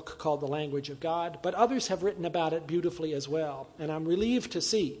this book called The Language of God, but others have written about it beautifully as well. And I'm relieved to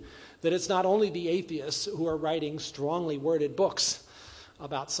see that it's not only the atheists who are writing strongly worded books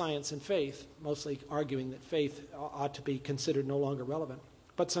about science and faith, mostly arguing that faith ought to be considered no longer relevant,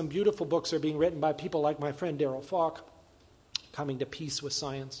 but some beautiful books are being written by people like my friend Darrell Falk, Coming to Peace with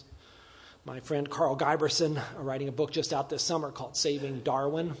Science. My friend Carl Giberson, writing a book just out this summer called Saving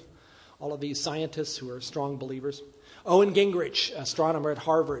Darwin. All of these scientists who are strong believers. Owen Gingrich, astronomer at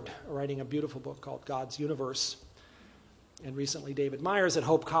Harvard, writing a beautiful book called God's Universe. And recently David Myers at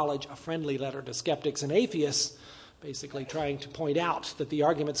Hope College, a friendly letter to skeptics and atheists, basically trying to point out that the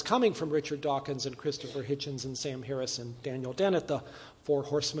arguments coming from Richard Dawkins and Christopher Hitchens and Sam Harris and Daniel Dennett, the 4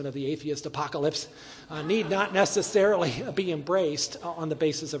 horsemen of the atheist apocalypse, need not necessarily be embraced on the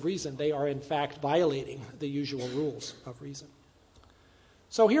basis of reason. They are, in fact, violating the usual rules of reason.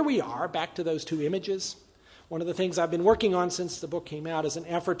 So here we are, back to those 2 images. One of the things I've been working on since the book came out is an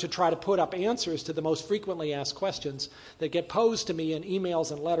effort to try to put up answers to the most frequently asked questions that get posed to me in emails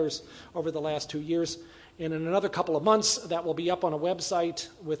and letters over the last 2 years. And in another couple of months, that will be up on a website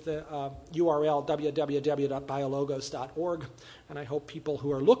with the URL www.biologos.org. And I hope people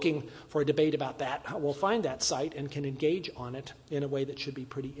who are looking for a debate about that will find that site and can engage on it in a way that should be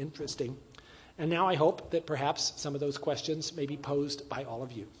pretty interesting. And now I hope that perhaps some of those questions may be posed by all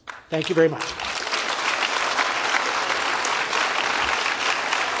of you. Thank you very much.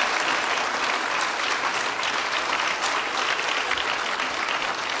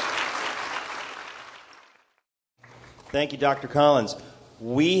 Thank you, Dr. Collins.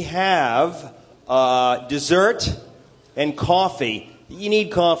 We have dessert and coffee. You need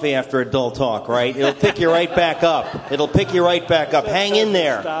coffee after a dull talk, right? It'll pick you right back up. It'll pick you right back up. Hang in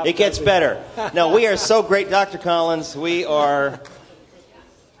there. It gets better. No, we are so great, Dr. Collins. We are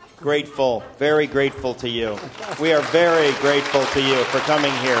grateful, very grateful to you. We are very grateful to you for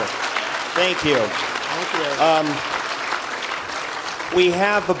coming here. Thank you. Thank you. We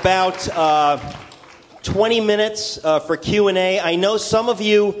have about 20 minutes for Q&A. I know some of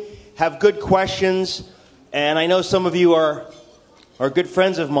you have good questions, and I know some of you are good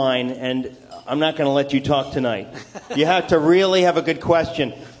friends of mine, and I'm not going to let you talk tonight. You have to really have a good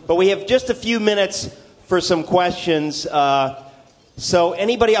question. But we have just a few minutes for some questions. So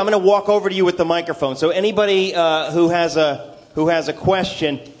anybody, I'm going to walk over to you with the microphone. So anybody who has a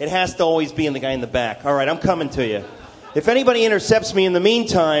question, it has to always be in the guy in the back. All right, I'm coming to you. If anybody intercepts me in the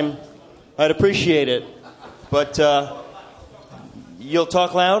meantime, I'd appreciate it. But you'll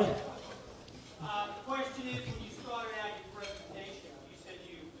talk loud? The question is, when you started out your presentation, you said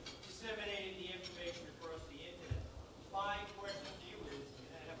you disseminated the information across the internet. My question to you is,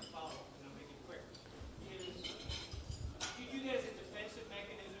 and I have a follow-up, and I'll make it quick, is, did you do that as a defensive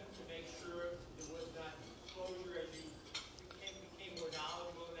mechanism to make sure there was not closure as you became more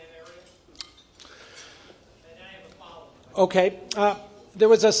knowledgeable in that area? And I have a follow-up. Okay. There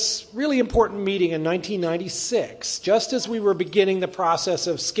was a really important meeting in 1996, just as we were beginning the process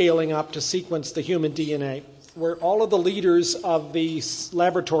of scaling up to sequence the human DNA, where all of the leaders of the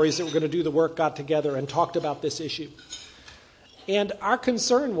laboratories that were going to do the work got together and talked about this issue. And our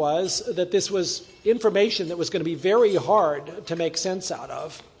concern was that this was information that was going to be very hard to make sense out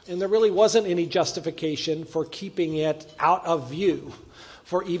of, and there really wasn't any justification for keeping it out of view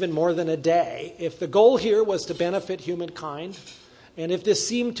for even more than a day. If the goal here was to benefit humankind, and if this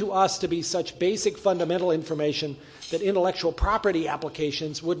seemed to us to be such basic fundamental information that intellectual property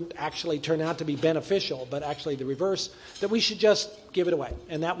applications wouldn't actually turn out to be beneficial, but actually the reverse, that we should just give it away.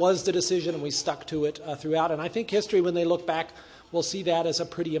 And that was the decision, and we stuck to it throughout. And I think history, when they look back, will see that as a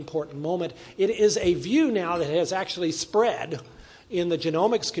pretty important moment. It is a view now that has actually spread in the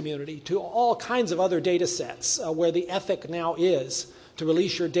genomics community to all kinds of other data sets where the ethic now is to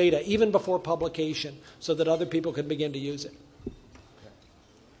release your data even before publication so that other people can begin to use it.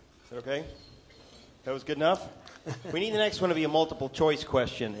 Okay? That was good enough? We need the next one to be a multiple choice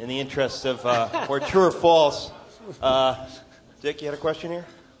question in the interest of, or true or false. Dick, you had a question here?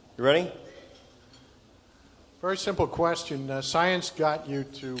 You ready? Very simple question. Science got you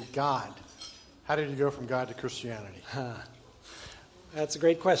to God. How did you go from God to Christianity? That's a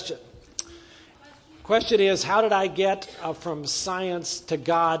great question. Question is, how did I get from science to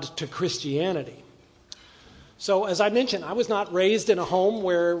God to Christianity? So, as I mentioned, I was not raised in a home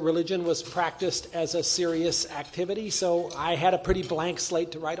where religion was practiced as a serious activity, so I had a pretty blank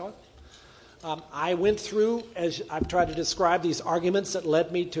slate to write on. I went through, as I've tried to describe, these arguments that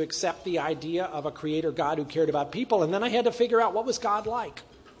led me to accept the idea of a creator God who cared about people, and then I had to figure out what was God like.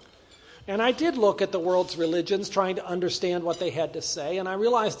 And I did look at the world's religions, trying to understand what they had to say, and I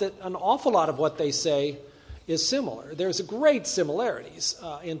realized that an awful lot of what they say is similar. There's great similarities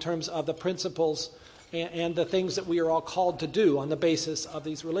in terms of the principles and the things that we are all called to do on the basis of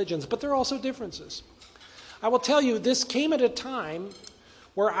these religions. But there are also differences. I will tell you, this came at a time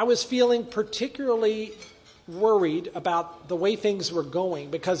where I was feeling particularly worried about the way things were going,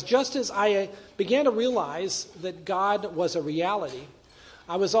 because just as I began to realize that God was a reality,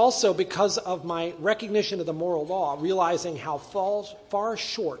 I was also, because of my recognition of the moral law, realizing how far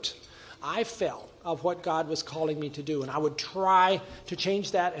short I fell of what God was calling me to do. And I would try to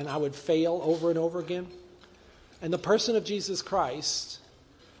change that, and I would fail over and over again. And the person of Jesus Christ,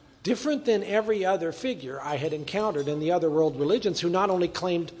 different than every other figure I had encountered in the other world religions, who not only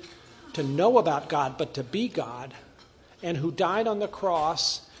claimed to know about God, but to be God, and who died on the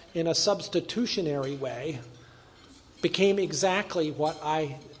cross in a substitutionary way, became exactly what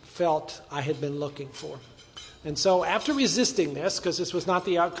I felt I had been looking for. And so after resisting this, because this was not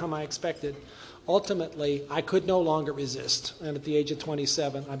the outcome I expected, ultimately, I could no longer resist. And at the age of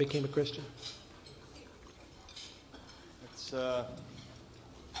 27, I became a Christian. That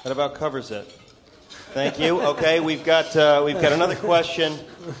about covers it. Thank you. Okay, we've got another question.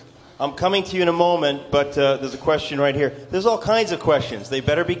 I'm coming to you in a moment, but there's a question right here. There's all kinds of questions. They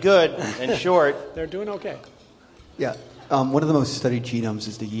better be good and short. They're doing okay. Yeah. One of the most studied genomes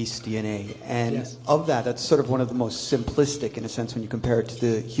is the yeast DNA. And yes. Of that, that's sort of one of the most simplistic, in a sense, when you compare it to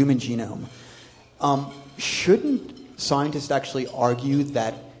the human genome. Shouldn't scientists actually argue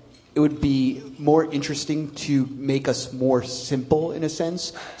that it would be more interesting to make us more simple, in a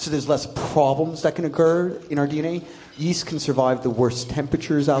sense, so there's less problems that can occur in our DNA? Yeast can survive the worst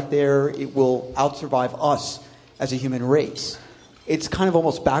temperatures out there. It will outsurvive us as a human race. It's kind of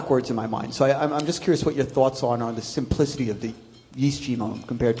almost backwards in my mind. So I'm just curious what your thoughts are on the simplicity of the yeast genome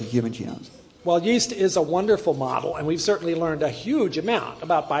compared to human genomes. Well, yeast is a wonderful model, and we've certainly learned a huge amount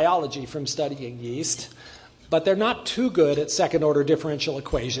about biology from studying yeast. But they're not too good at second-order differential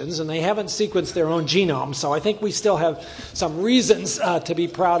equations, and they haven't sequenced their own genome. So I think we still have some reasons to be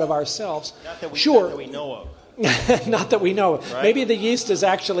proud of ourselves. Not that we know of. Not that we know of. Right? Maybe the yeast is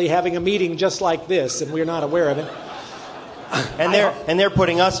actually having a meeting just like this, and we're not aware of it. And they're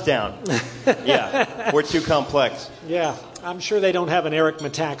putting us down. Yeah, we're too complex. Yeah, I'm sure they don't have an Eric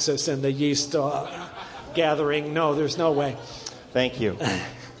Metaxas in the yeast gathering. No, there's no way. Thank you.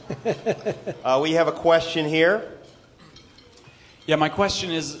 We have a question here. Yeah, my question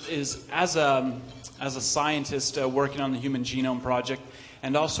is as a scientist working on the Human Genome Project,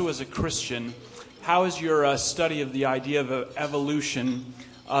 and also as a Christian, how has your study of the idea of evolution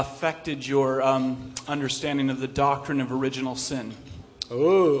affected your understanding of the doctrine of original sin?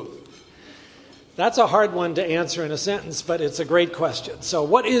 Ooh, that's a hard one to answer in a sentence, but it's a great question. So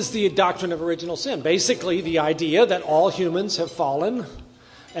what is the doctrine of original sin? Basically, the idea that all humans have fallen,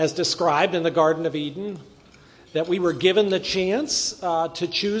 as described in the Garden of Eden, that we were given the chance to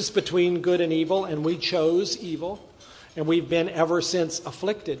choose between good and evil, and we chose evil, and we've been ever since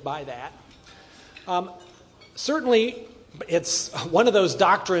afflicted by that. Certainly, it's one of those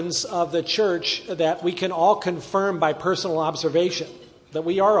doctrines of the church that we can all confirm by personal observation, that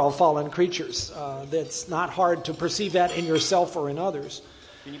we are all fallen creatures. It's not hard to perceive that in yourself or in others.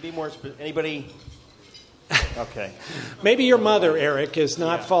 Can you be more anybody? Okay. Maybe your mother, Eric, is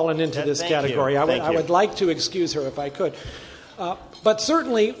not fallen into this category. I would like to excuse her if I could. But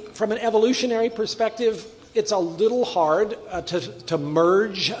certainly, from an evolutionary perspective, it's a little hard to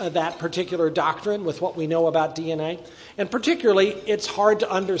merge that particular doctrine with what we know about DNA. And particularly, it's hard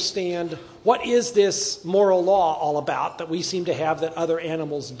to understand what is this moral law all about that we seem to have that other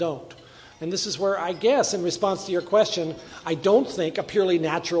animals don't. And this is where I guess, in response to your question, I don't think a purely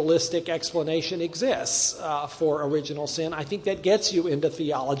naturalistic explanation exists for original sin. I think that gets you into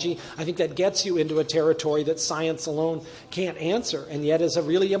theology. I think that gets you into a territory that science alone can't answer, and yet is a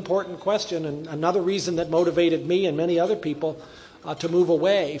really important question, and another reason that motivated me and many other people to move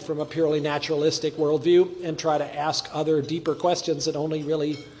away from a purely naturalistic worldview and try to ask other deeper questions that only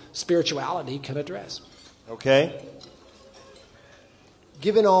really spirituality can address. Okay.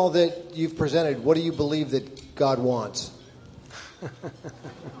 Given all that you've presented, what do you believe that God wants?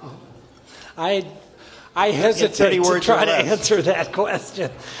 I hesitate to try to answer that question,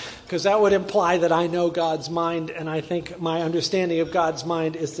 because that would imply that I know God's mind, and I think my understanding of God's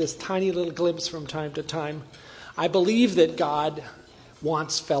mind is this tiny little glimpse from time to time. I believe that God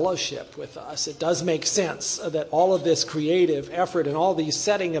wants fellowship with us. It does make sense that all of this creative effort and all these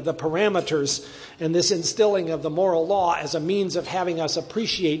setting of the parameters and this instilling of the moral law as a means of having us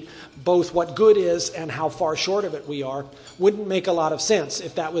appreciate both what good is and how far short of it we are wouldn't make a lot of sense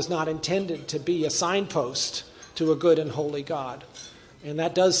if that was not intended to be a signpost to a good and holy God. And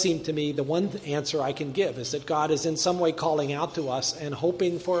that does seem to me the one answer I can give, is that God is in some way calling out to us and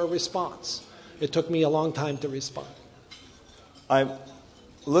hoping for a response. It took me a long time to respond.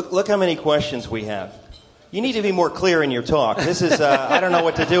 Look how many questions we have. You need to be more clear in your talk. This is, I don't know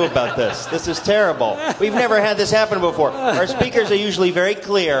what to do about this. This is terrible. We've never had this happen before. Our speakers are usually very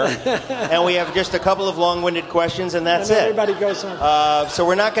clear, and we have just a couple of long-winded questions, and that's it. Everybody goes on. So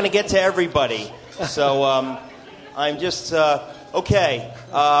we're not going to get to everybody. So I'm just, okay.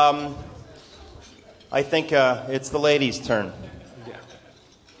 I think it's the ladies' turn.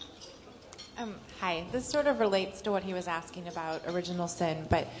 Hi. This sort of relates to what he was asking about original sin,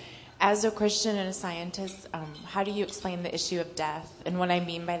 but as a Christian and a scientist, how do you explain the issue of death? And what I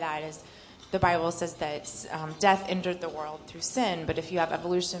mean by that is the Bible says that death entered the world through sin, but if you have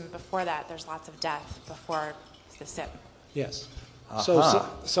evolution before that, there's lots of death before the sin. Yes.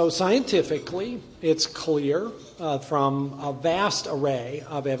 So scientifically, it's clear from a vast array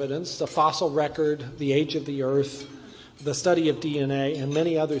of evidence, the fossil record, the age of the earth, the study of DNA, and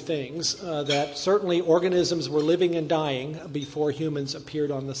many other things, that certainly organisms were living and dying before humans appeared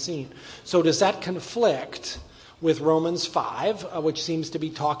on the scene. So does that conflict with Romans 5, which seems to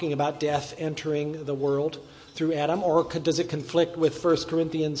be talking about death entering the world through Adam, or does it conflict with 1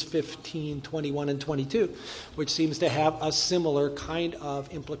 Corinthians 15, 21, and 22, which seems to have a similar kind of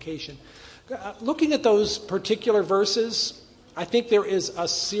implication? Looking at those particular verses, I think there is a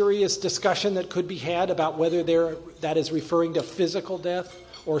serious discussion that could be had about whether that is referring to physical death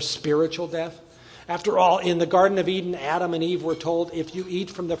or spiritual death. After all, in the Garden of Eden, Adam and Eve were told, if you eat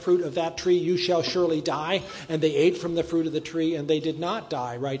from the fruit of that tree, you shall surely die. And they ate from the fruit of the tree, and they did not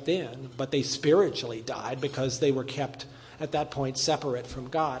die right then, but they spiritually died because they were kept at that point separate from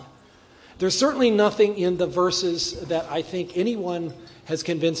God. There's certainly nothing in the verses that I think anyone has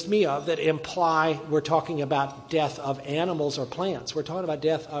convinced me of that imply we're talking about death of animals or plants. We're talking about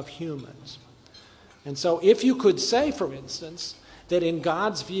death of humans. And so if you could say, for instance, that in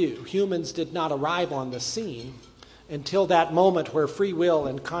God's view, humans did not arrive on the scene until that moment where free will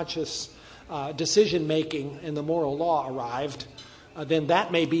and conscious decision-making and the moral law arrived, then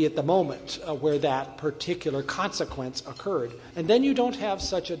that may be at the moment where that particular consequence occurred. And then you don't have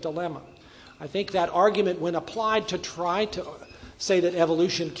such a dilemma. I think that argument, when applied to try to say that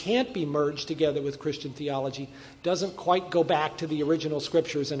evolution can't be merged together with Christian theology doesn't quite go back to the original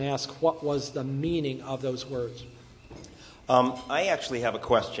scriptures and ask what was the meaning of those words. I actually have a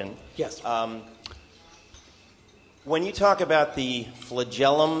question. Yes. When you talk about the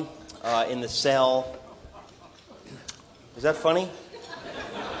flagellum in the cell, is that funny?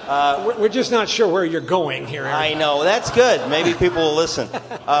 We're just not sure where you're going here, Aaron. I know. That's good. Maybe people will listen.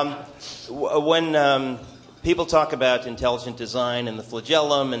 When people talk about intelligent design and the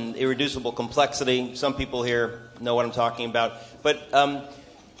flagellum and irreducible complexity, some people here know what I'm talking about. But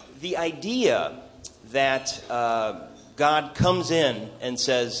the idea that God comes in and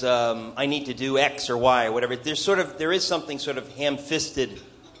says, I need to do X or Y or whatever, there is something sort of ham-fisted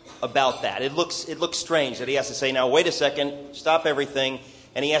about that. It looks strange that he has to say, now, wait a second, stop everything,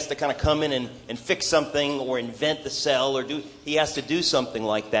 and he has to kind of come in and fix something or invent the cell or he has to do something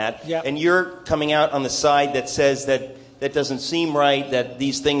like that. Yep. And you're coming out on the side that says that doesn't seem right, that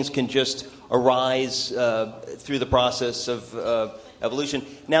these things can just arise through the process of evolution.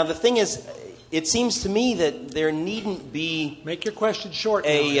 Now, the thing is, it seems to me that there needn't be... Make your question short.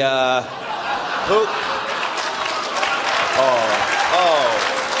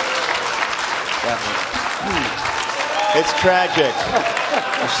 It's tragic.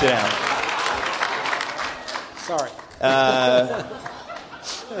 You sit down. Sorry.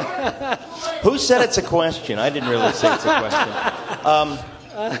 Who said it's a question? I didn't really say it's a question.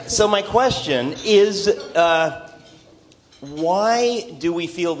 So my question is, why do we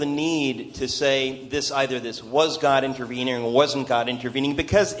feel the need to say either this was God intervening or wasn't God intervening?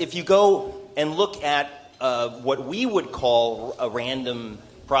 Because if you go and look at what we would call random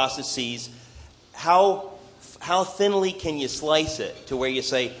processes, how thinly can you slice it to where you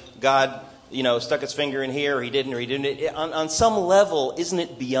say God, stuck his finger in here, or he didn't, on some level, isn't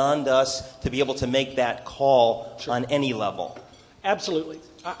it beyond us to be able to make that call on any level? Absolutely.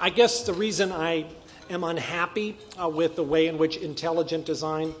 I guess the reason I am unhappy with the way in which intelligent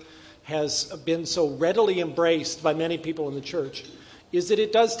design has been so readily embraced by many people in the church is that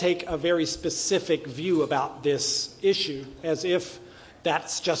it does take a very specific view about this issue, as if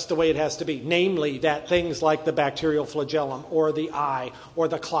that's just the way it has to be. Namely, that things like the bacterial flagellum or the eye or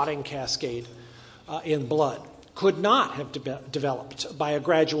the clotting cascade in blood could not have developed by a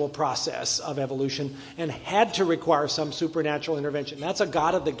gradual process of evolution and had to require some supernatural intervention. That's a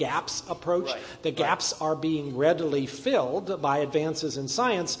God of the gaps approach. Right. The gaps are being readily filled by advances in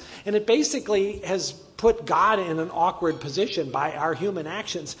science, and it basically has put God in an awkward position by our human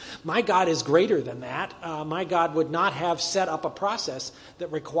actions. My God is greater than that. My God would not have set up a process that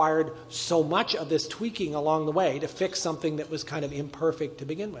required so much of this tweaking along the way to fix something that was kind of imperfect to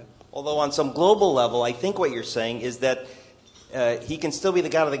begin with. Although on some global level, I think what you're saying is that he can still be the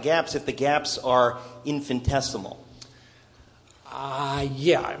God of the gaps if the gaps are infinitesimal.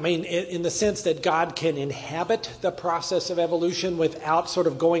 Yeah, I mean, in the sense that God can inhabit the process of evolution without sort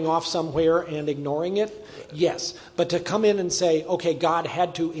of going off somewhere and ignoring it, yes. But to come in and say, okay, God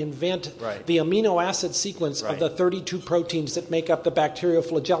had to invent the amino acid sequence of the 32 proteins that make up the bacterial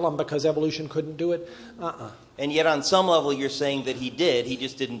flagellum because evolution couldn't do it, And yet on some level you're saying that he did, he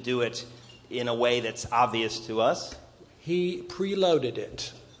just didn't do it in a way that's obvious to us. He preloaded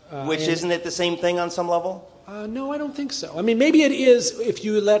it. Which isn't it the same thing on some level? No, I don't think so. I mean, maybe it is if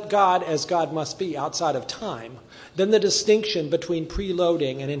you let God as God must be outside of time, then the distinction between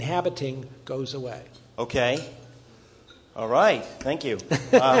preloading and inhabiting goes away. Okay. All right. Thank you.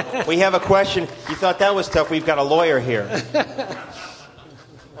 We have a question. You thought that was tough. We've got a lawyer here.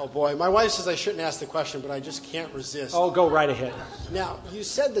 Oh, boy. My wife says I shouldn't ask the question, but I just can't resist. Oh, go right ahead. Now, you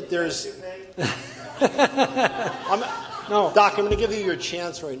said that there's... Doc, I'm going to give you your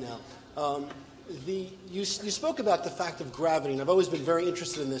chance right now. You spoke about the fact of gravity, and I've always been very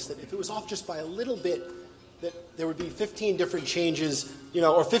interested in this, that if it was off just by a little bit, that there would be 15 different changes,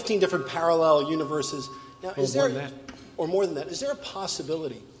 or 15 different parallel universes. Now, or more than that, is there a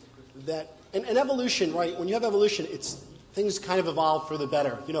possibility that, and evolution, right, when you have evolution, things kind of evolve for the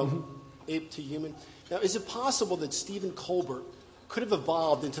better, ape to human. Now, is it possible that Stephen Colbert could have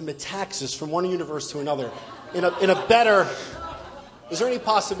evolved into metaxas from one universe to another in a better, is there any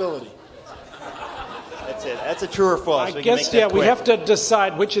possibility? That's it. That's a true or false. I guess, we have to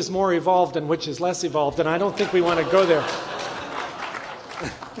decide which is more evolved and which is less evolved, and I don't think we want to go there.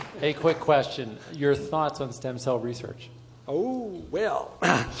 A quick question. Your thoughts on stem cell research? Oh, well.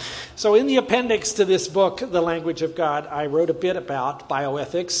 So in the appendix to this book, The Language of God, I wrote a bit about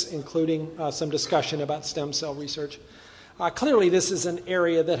bioethics, including some discussion about stem cell research. Clearly, this is an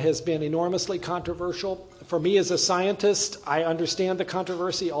area that has been enormously controversial. For me as a scientist, I understand the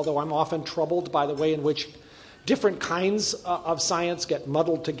controversy, although I'm often troubled by the way in which Different kinds of science get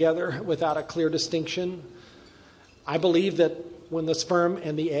muddled together without a clear distinction. I believe that when the sperm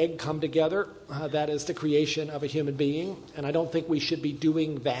and the egg come together, that is the creation of a human being. And I don't think we should be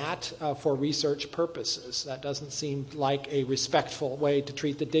doing that for research purposes. That doesn't seem like a respectful way to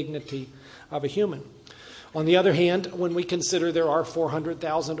treat the dignity of a human. On the other hand, when we consider there are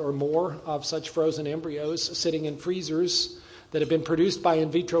 400,000 or more of such frozen embryos sitting in freezers that have been produced by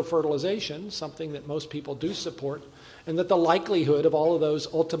in vitro fertilization, something that most people do support, and that the likelihood of all of those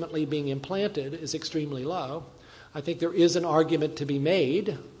ultimately being implanted is extremely low, I think there is an argument to be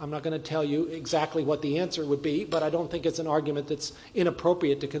made. I'm not going to tell you exactly what the answer would be, but I don't think it's an argument that's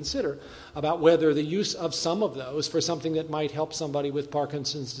inappropriate to consider about whether the use of some of those for something that might help somebody with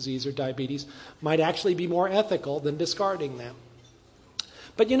Parkinson's disease or diabetes might actually be more ethical than discarding them.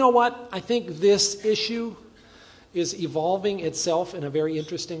 But you know what? I think this issue is evolving itself in a very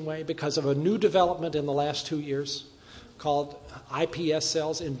interesting way because of a new development in the last 2 years called iPS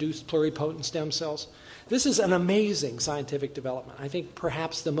cells, induced pluripotent stem cells. This is an amazing scientific development. I think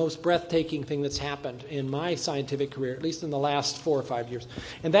perhaps the most breathtaking thing that's happened in my scientific career, at least in the last 4 or 5 years.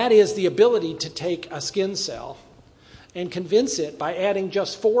 And that is the ability to take a skin cell and convince it by adding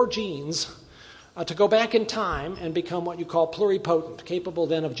just 4 genes to go back in time and become what you call pluripotent, capable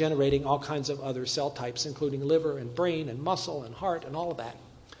then of generating all kinds of other cell types, including liver and brain and muscle and heart and all of that.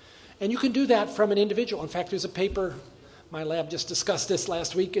 And you can do that from an individual. In fact, there's a paper, my lab just discussed this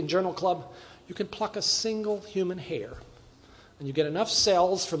last week in Journal Club. You can pluck a single human hair, and you get enough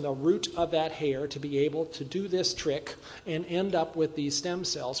cells from the root of that hair to be able to do this trick and end up with these stem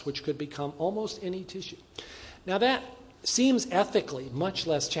cells, which could become almost any tissue. Now that seems ethically much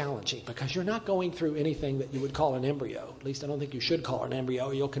less challenging because you're not going through anything that you would call an embryo. At least I don't think you should call it an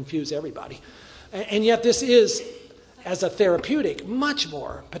embryo. You'll confuse everybody. And yet this is, as a therapeutic, much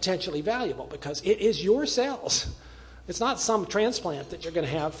more potentially valuable because it is your cells. It's not some transplant that you're going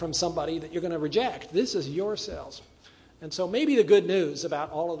to have from somebody that you're going to reject. This is your cells. And so maybe the good news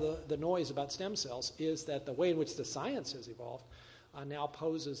about all of the noise about stem cells is that the way in which the science has evolved now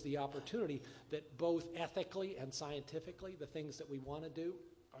poses the opportunity that both ethically and scientifically, the things that we want to do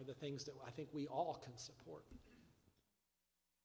are the things that I think we all can support.